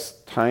sending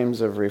us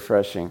times of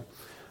refreshing.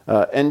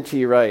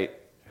 N.T. Wright,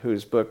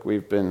 whose book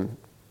we've been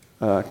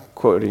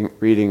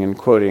reading and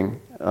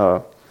quoting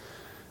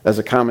as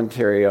a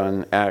commentary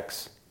on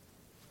Acts,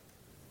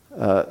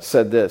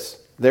 said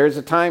this: "There is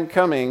a time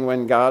coming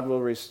when God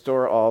will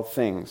restore all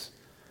things.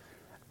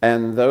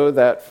 And though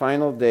that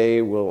final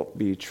day will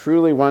be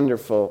truly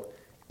wonderful,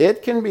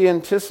 it can be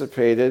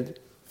anticipated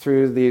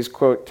through these,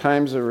 quote,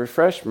 times of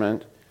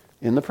refreshment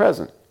in the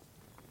present."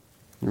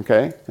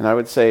 Okay? And I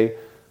would say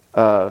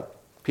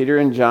Peter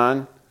and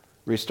John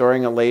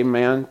restoring a lame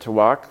man to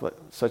walk,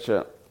 such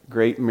a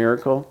great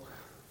miracle,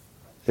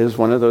 is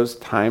one of those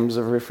times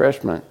of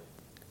refreshment.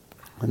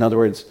 In other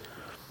words,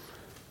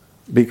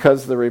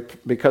 because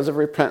of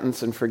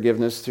repentance and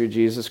forgiveness through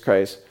Jesus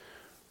Christ,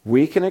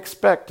 we can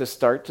expect to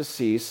start to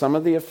see some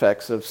of the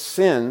effects of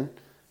sin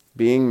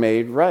being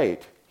made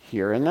right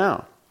here and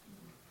now.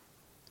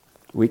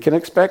 We can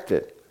expect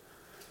it,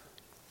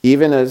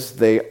 even as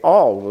they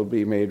all will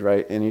be made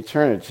right in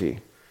eternity.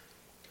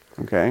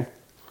 Okay?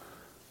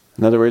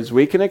 In other words,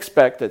 we can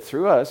expect that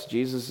through us,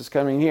 Jesus is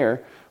coming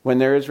here, when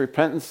there is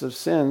repentance of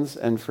sins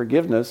and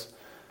forgiveness,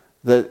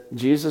 that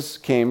Jesus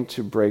came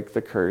to break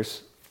the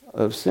curse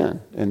of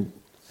sin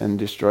and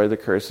destroy the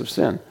curse of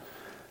sin.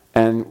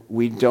 And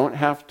we don't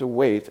have to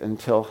wait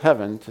until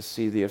heaven to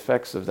see the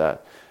effects of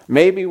that.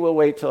 Maybe we'll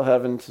wait till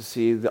heaven to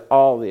see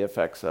all the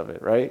effects of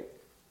it, right?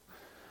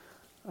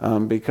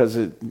 Because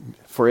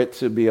for it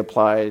to be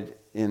applied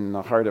in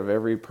the heart of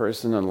every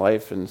person and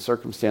life and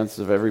circumstances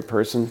of every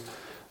person,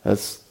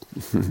 that's,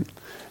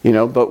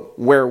 but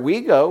where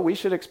we go, we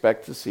should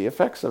expect to see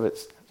effects of it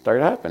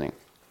start happening,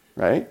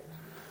 right?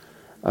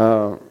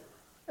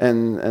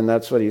 And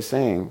that's what he's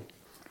saying.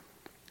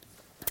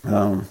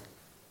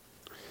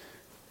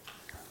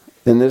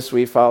 In this,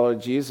 we follow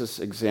Jesus'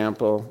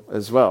 example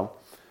as well.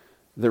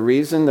 The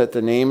reason that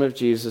the name of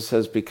Jesus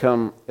has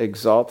become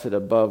exalted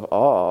above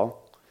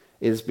all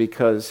is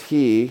because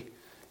he,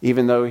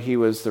 even though he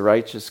was the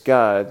righteous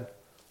God,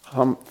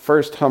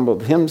 first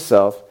humbled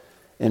himself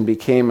and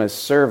became a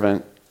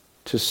servant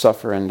to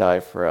suffer and die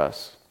for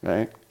us,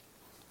 right?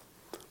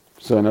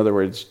 So in other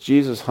words,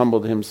 Jesus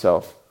humbled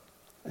himself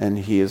and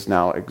he is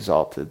now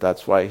exalted.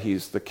 That's why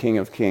he's the King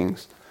of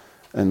Kings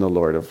and the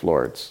Lord of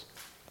Lords.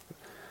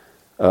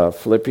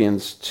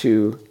 Philippians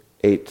 2,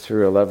 8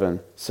 through 11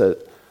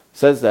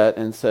 says that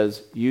and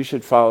says, you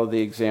should follow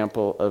the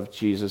example of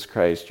Jesus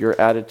Christ. Your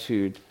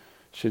attitude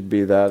should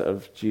be that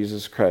of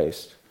Jesus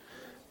Christ.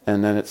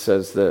 And then it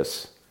says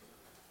this,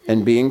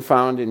 and being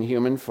found in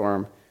human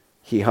form,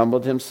 he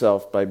humbled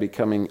himself by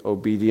becoming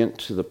obedient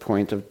to the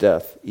point of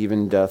death,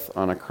 even death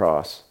on a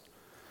cross.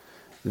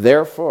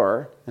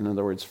 Therefore, in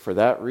other words, for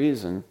that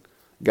reason,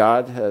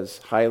 God has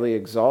highly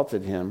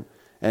exalted him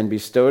and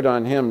bestowed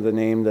on him the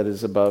name that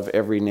is above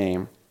every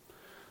name,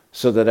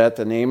 so that at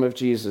the name of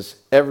Jesus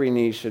every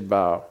knee should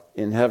bow,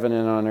 in heaven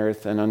and on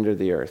earth and under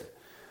the earth,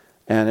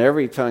 and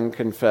every tongue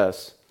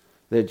confess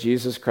that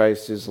Jesus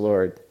Christ is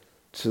Lord,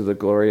 to the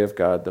glory of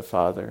God the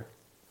Father.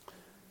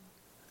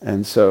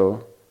 And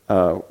so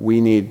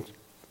we need,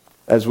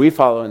 as we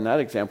follow in that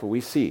example,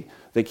 we see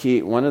the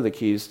key. One of the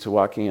keys to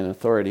walking in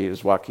authority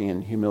is walking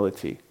in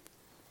humility,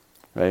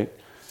 right?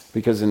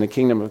 Because in the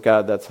kingdom of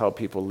God, that's how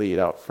people lead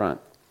out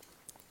front,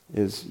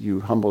 is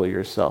you humble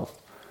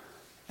yourself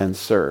and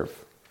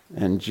serve.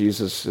 And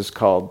Jesus is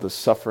called the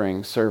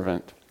suffering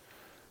servant.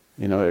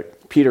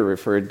 Peter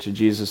referred to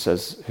Jesus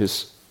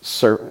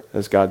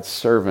as God's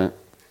servant,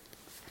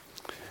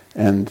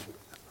 and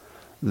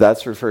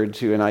that's referred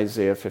to in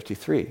Isaiah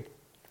 53.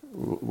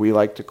 We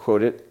like to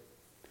quote it,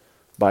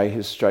 by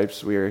his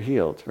stripes we are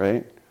healed,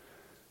 right?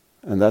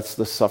 And that's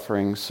the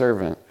suffering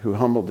servant who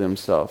humbled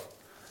himself,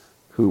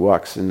 who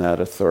walks in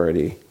that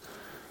authority.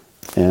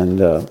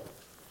 And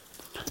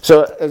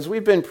so as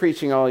we've been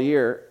preaching all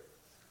year,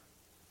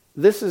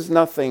 this is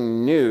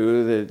nothing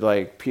new that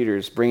like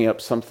Peter's bringing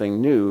up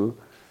something new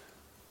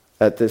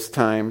at this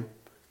time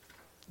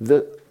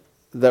that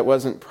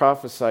wasn't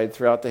prophesied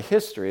throughout the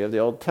history of the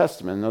Old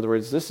Testament. In other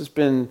words, this has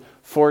been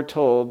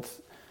foretold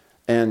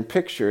and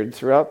pictured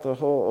throughout the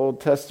whole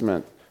Old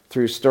Testament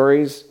through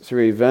stories,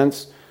 through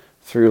events,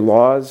 through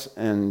laws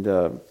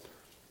and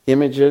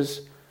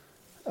images.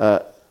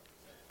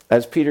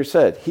 As Peter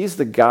said, he's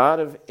the God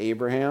of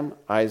Abraham,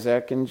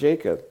 Isaac, and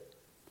Jacob.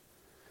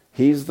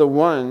 He's the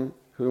one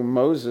who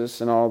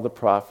Moses and all the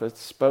prophets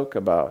spoke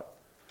about.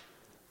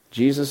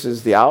 Jesus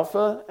is the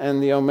Alpha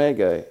and the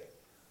Omega,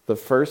 the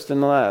first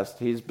and the last.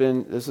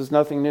 This is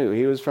nothing new.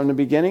 He was from the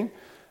beginning,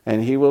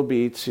 and he will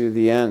be to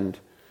the end.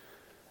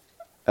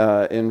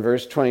 In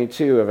verse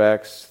 22 of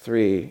Acts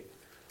 3,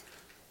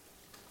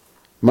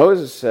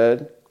 Moses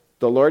said,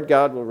 "The Lord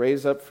God will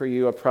raise up for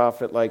you a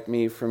prophet like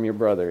me from your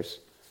brothers.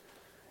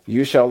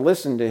 You shall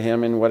listen to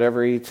him in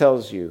whatever he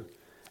tells you.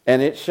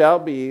 And it shall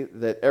be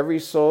that every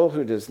soul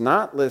who does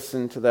not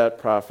listen to that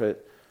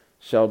prophet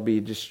shall be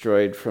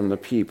destroyed from the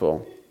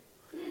people."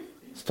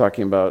 It's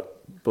talking about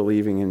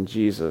believing in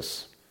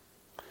Jesus.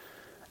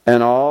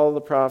 "And all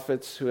the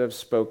prophets who have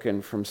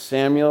spoken from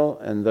Samuel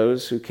and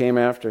those who came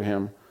after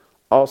him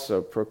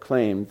also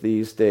proclaimed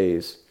these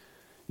days.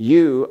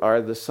 You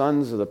are the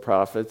sons of the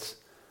prophets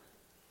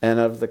and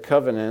of the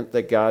covenant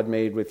that God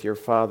made with your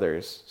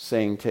fathers,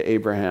 saying to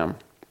Abraham,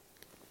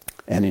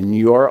 'And in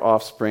your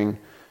offspring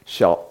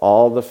shall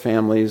all the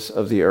families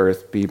of the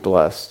earth be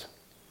blessed.'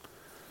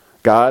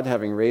 God,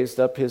 having raised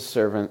up his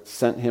servant,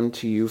 sent him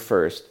to you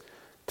first,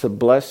 to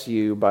bless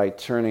you by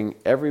turning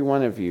every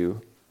one of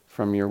you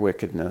from your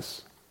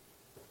wickedness."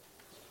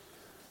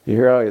 You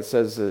hear how it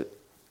says that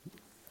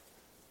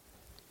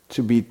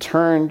to be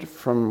turned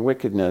from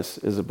wickedness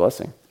is a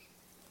blessing.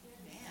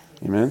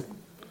 Amen?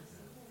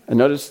 And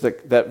notice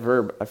that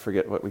verb, I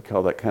forget what we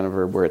call that kind of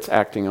verb, where it's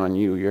acting on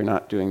you. You're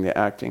not doing the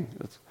acting.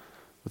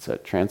 What's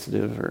that,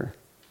 transitive or...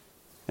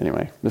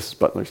 Anyway, Mrs.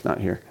 Butler's not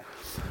here.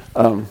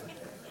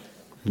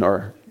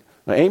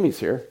 Amy's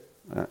here.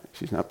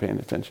 She's not paying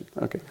attention.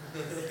 Okay.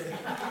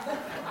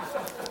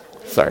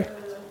 Sorry.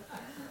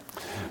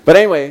 But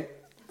anyway,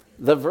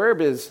 the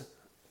verb is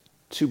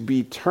to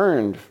be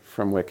turned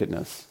from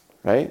wickedness,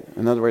 right?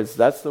 In other words,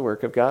 that's the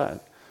work of God.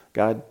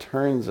 God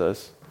turns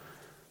us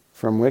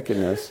from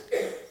wickedness.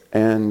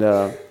 And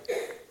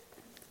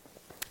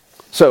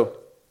so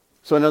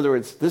in other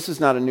words, this is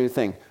not a new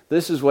thing.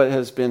 This is what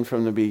has been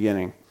from the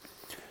beginning.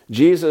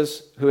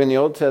 Jesus, who in the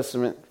Old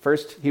Testament,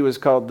 first he was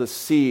called the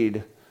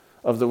seed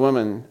of the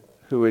woman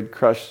who would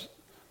crush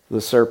the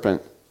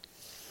serpent.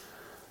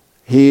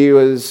 He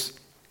was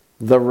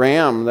the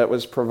ram that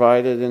was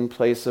provided in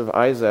place of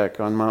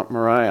Isaac on Mount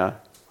Moriah.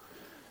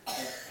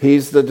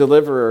 He's the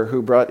deliverer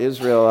who brought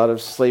Israel out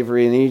of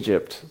slavery in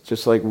Egypt,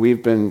 just like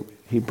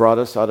he brought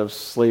us out of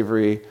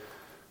slavery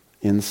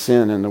in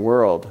sin in the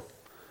world.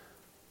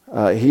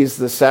 He's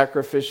the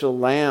sacrificial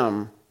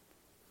lamb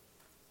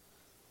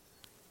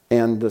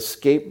and the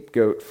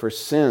scapegoat for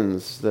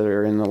sins that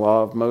are in the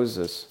law of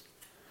Moses.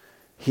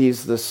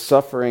 He's the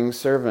suffering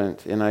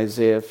servant in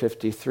Isaiah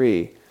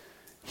 53.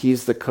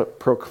 He's the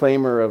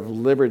proclaimer of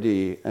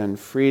liberty and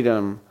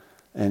freedom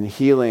and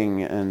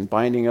healing and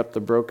binding up the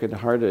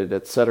brokenhearted,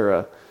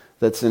 etc.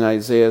 That's in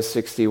Isaiah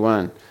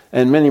 61.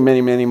 And many,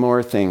 many, many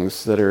more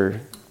things that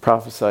are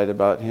prophesied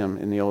about him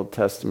in the Old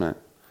Testament.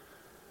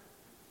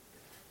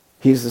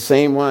 He's the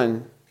same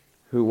one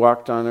who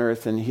walked on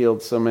earth and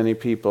healed so many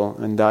people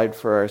and died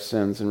for our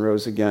sins and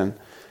rose again.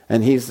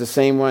 And he's the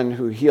same one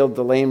who healed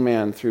the lame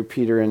man through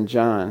Peter and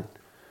John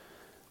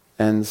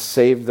and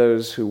saved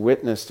those who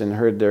witnessed and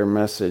heard their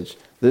message.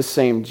 This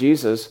same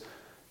Jesus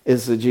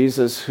is the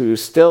Jesus who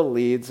still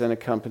leads and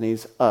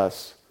accompanies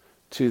us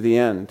to the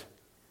end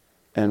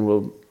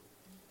to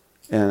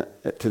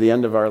the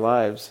end of our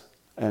lives,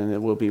 and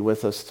it will be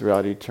with us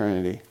throughout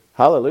eternity.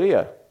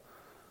 Hallelujah.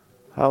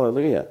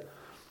 Hallelujah.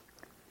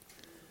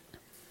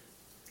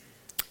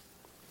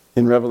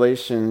 In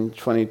Revelation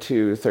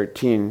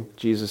 22:13,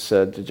 Jesus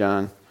said to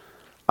John,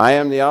 "I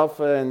am the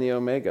Alpha and the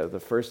Omega, the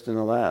first and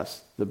the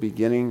last, the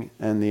beginning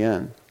and the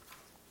end."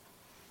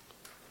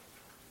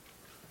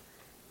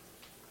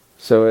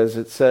 So as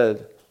it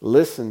said,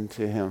 listen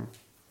to him.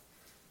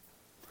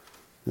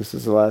 This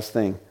is the last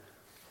thing.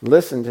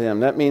 Listen to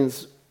him. That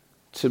means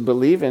to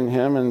believe in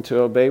him and to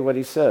obey what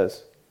he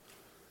says.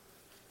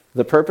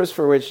 The purpose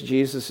for which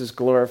Jesus is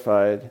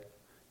glorified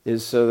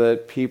is so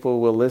that people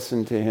will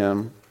listen to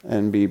him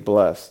and be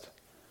blessed.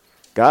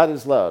 God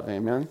is love,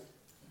 amen?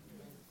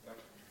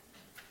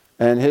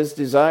 And his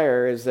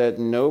desire is that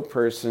no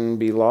person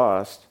be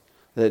lost,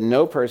 that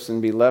no person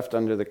be left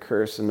under the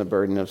curse and the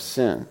burden of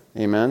sin,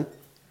 amen?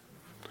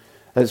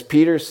 As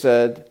Peter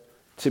said,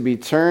 to be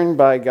turned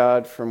by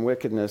God from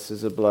wickedness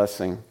is a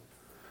blessing.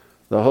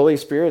 The Holy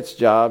Spirit's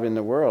job in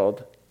the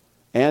world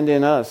and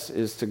in us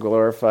is to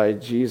glorify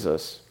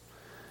Jesus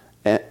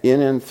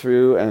in and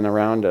through and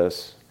around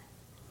us.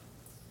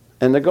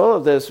 And the goal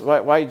of this,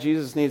 why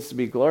Jesus needs to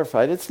be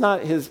glorified, it's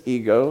not his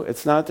ego.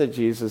 It's not that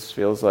Jesus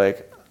feels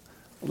like,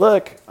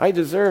 look, I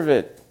deserve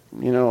it.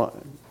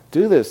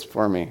 Do this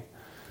for me.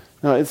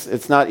 No,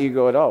 it's not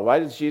ego at all. Why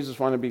does Jesus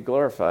want to be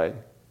glorified?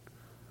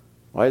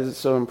 Why is it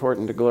so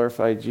important to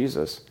glorify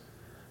Jesus?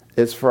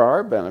 It's for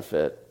our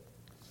benefit.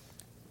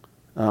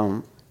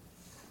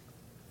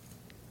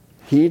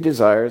 He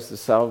desires the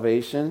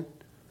salvation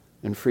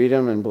and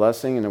freedom and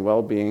blessing and the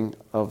well-being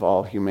of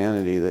all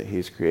humanity that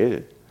he's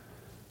created.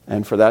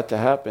 And for that to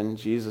happen,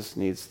 Jesus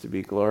needs to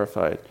be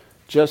glorified,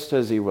 just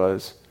as he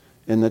was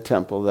in the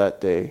temple that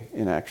day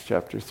in Acts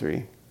chapter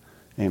 3.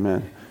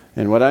 Amen.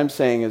 And what I'm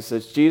saying is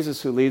that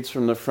Jesus, who leads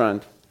from the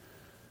front,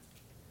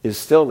 is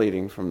still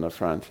leading from the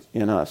front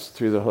in us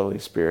through the Holy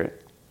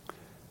Spirit.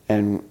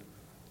 And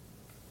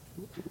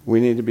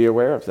we need to be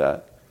aware of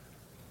that.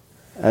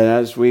 And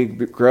as we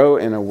grow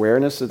in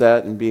awareness of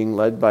that and being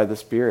led by the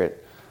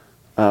Spirit,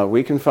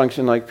 we can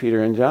function like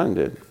Peter and John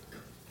did,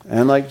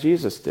 and like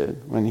Jesus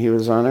did when he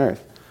was on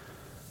earth.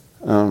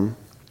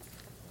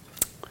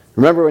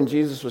 Remember when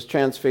Jesus was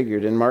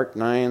transfigured in Mark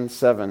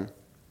 9:7,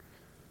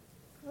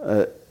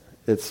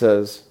 it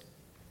says,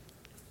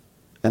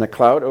 "And a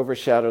cloud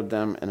overshadowed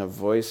them, and a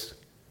voice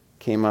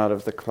came out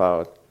of the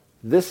cloud.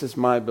 'This is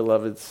my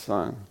beloved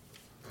Son.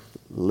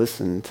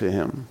 Listen to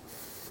him.'"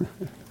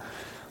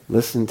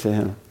 Listen to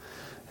him.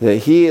 That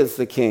he is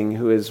the King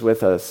who is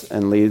with us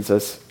and leads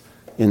us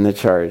in the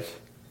charge.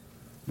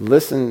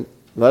 Listen,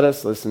 let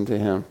us listen to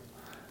him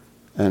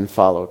and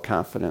follow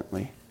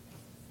confidently.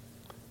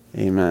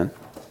 Amen.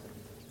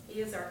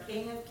 He is our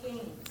King of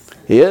Kings.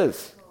 He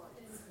is.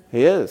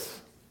 He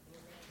is.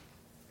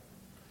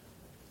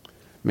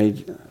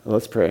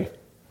 Let's pray.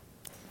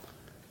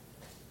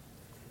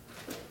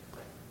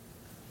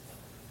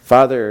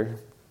 Father,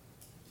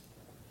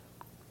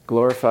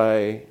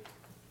 glorify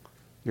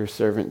your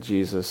servant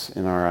Jesus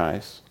in our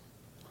eyes.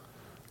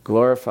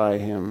 Glorify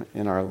him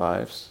in our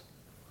lives.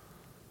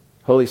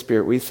 Holy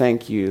Spirit, we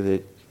thank you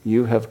that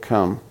you have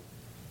come,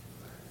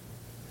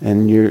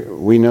 and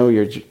we know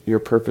your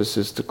purpose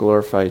is to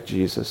glorify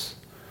Jesus.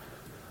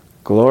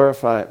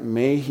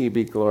 May he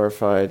be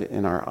glorified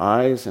in our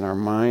eyes, in our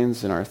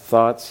minds, in our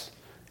thoughts,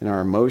 in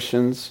our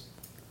emotions.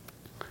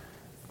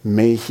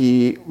 May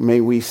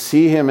we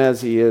see him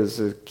as he is,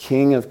 the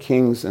King of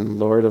Kings and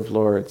Lord of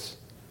Lords,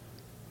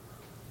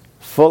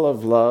 full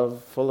of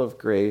love, full of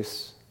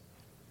grace,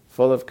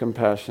 full of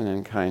compassion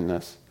and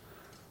kindness,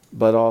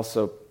 but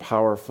also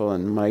powerful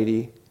and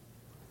mighty,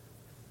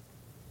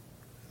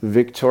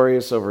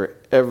 victorious over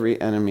every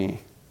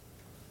enemy.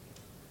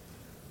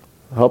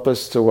 Help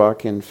us to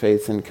walk in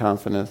faith and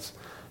confidence.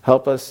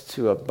 Help us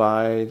to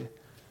abide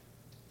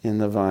in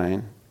the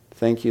vine.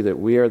 Thank you that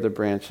we are the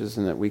branches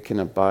and that we can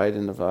abide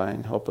in the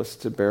vine. Help us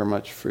to bear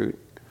much fruit.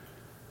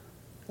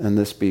 And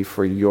this be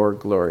for your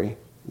glory.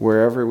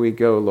 Wherever we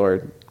go,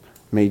 Lord,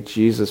 may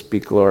Jesus be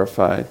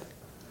glorified.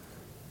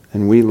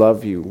 And we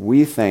love you.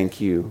 We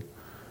thank you.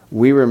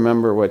 We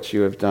remember what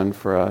you have done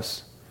for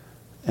us.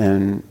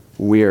 And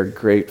we are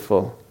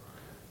grateful.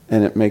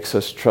 And it makes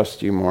us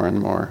trust you more and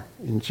more.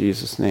 In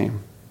Jesus'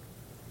 name,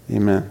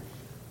 amen.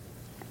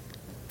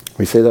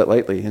 We say that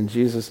lightly, in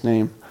Jesus'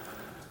 name.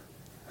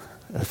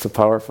 That's a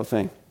powerful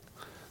thing.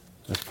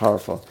 That's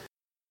powerful.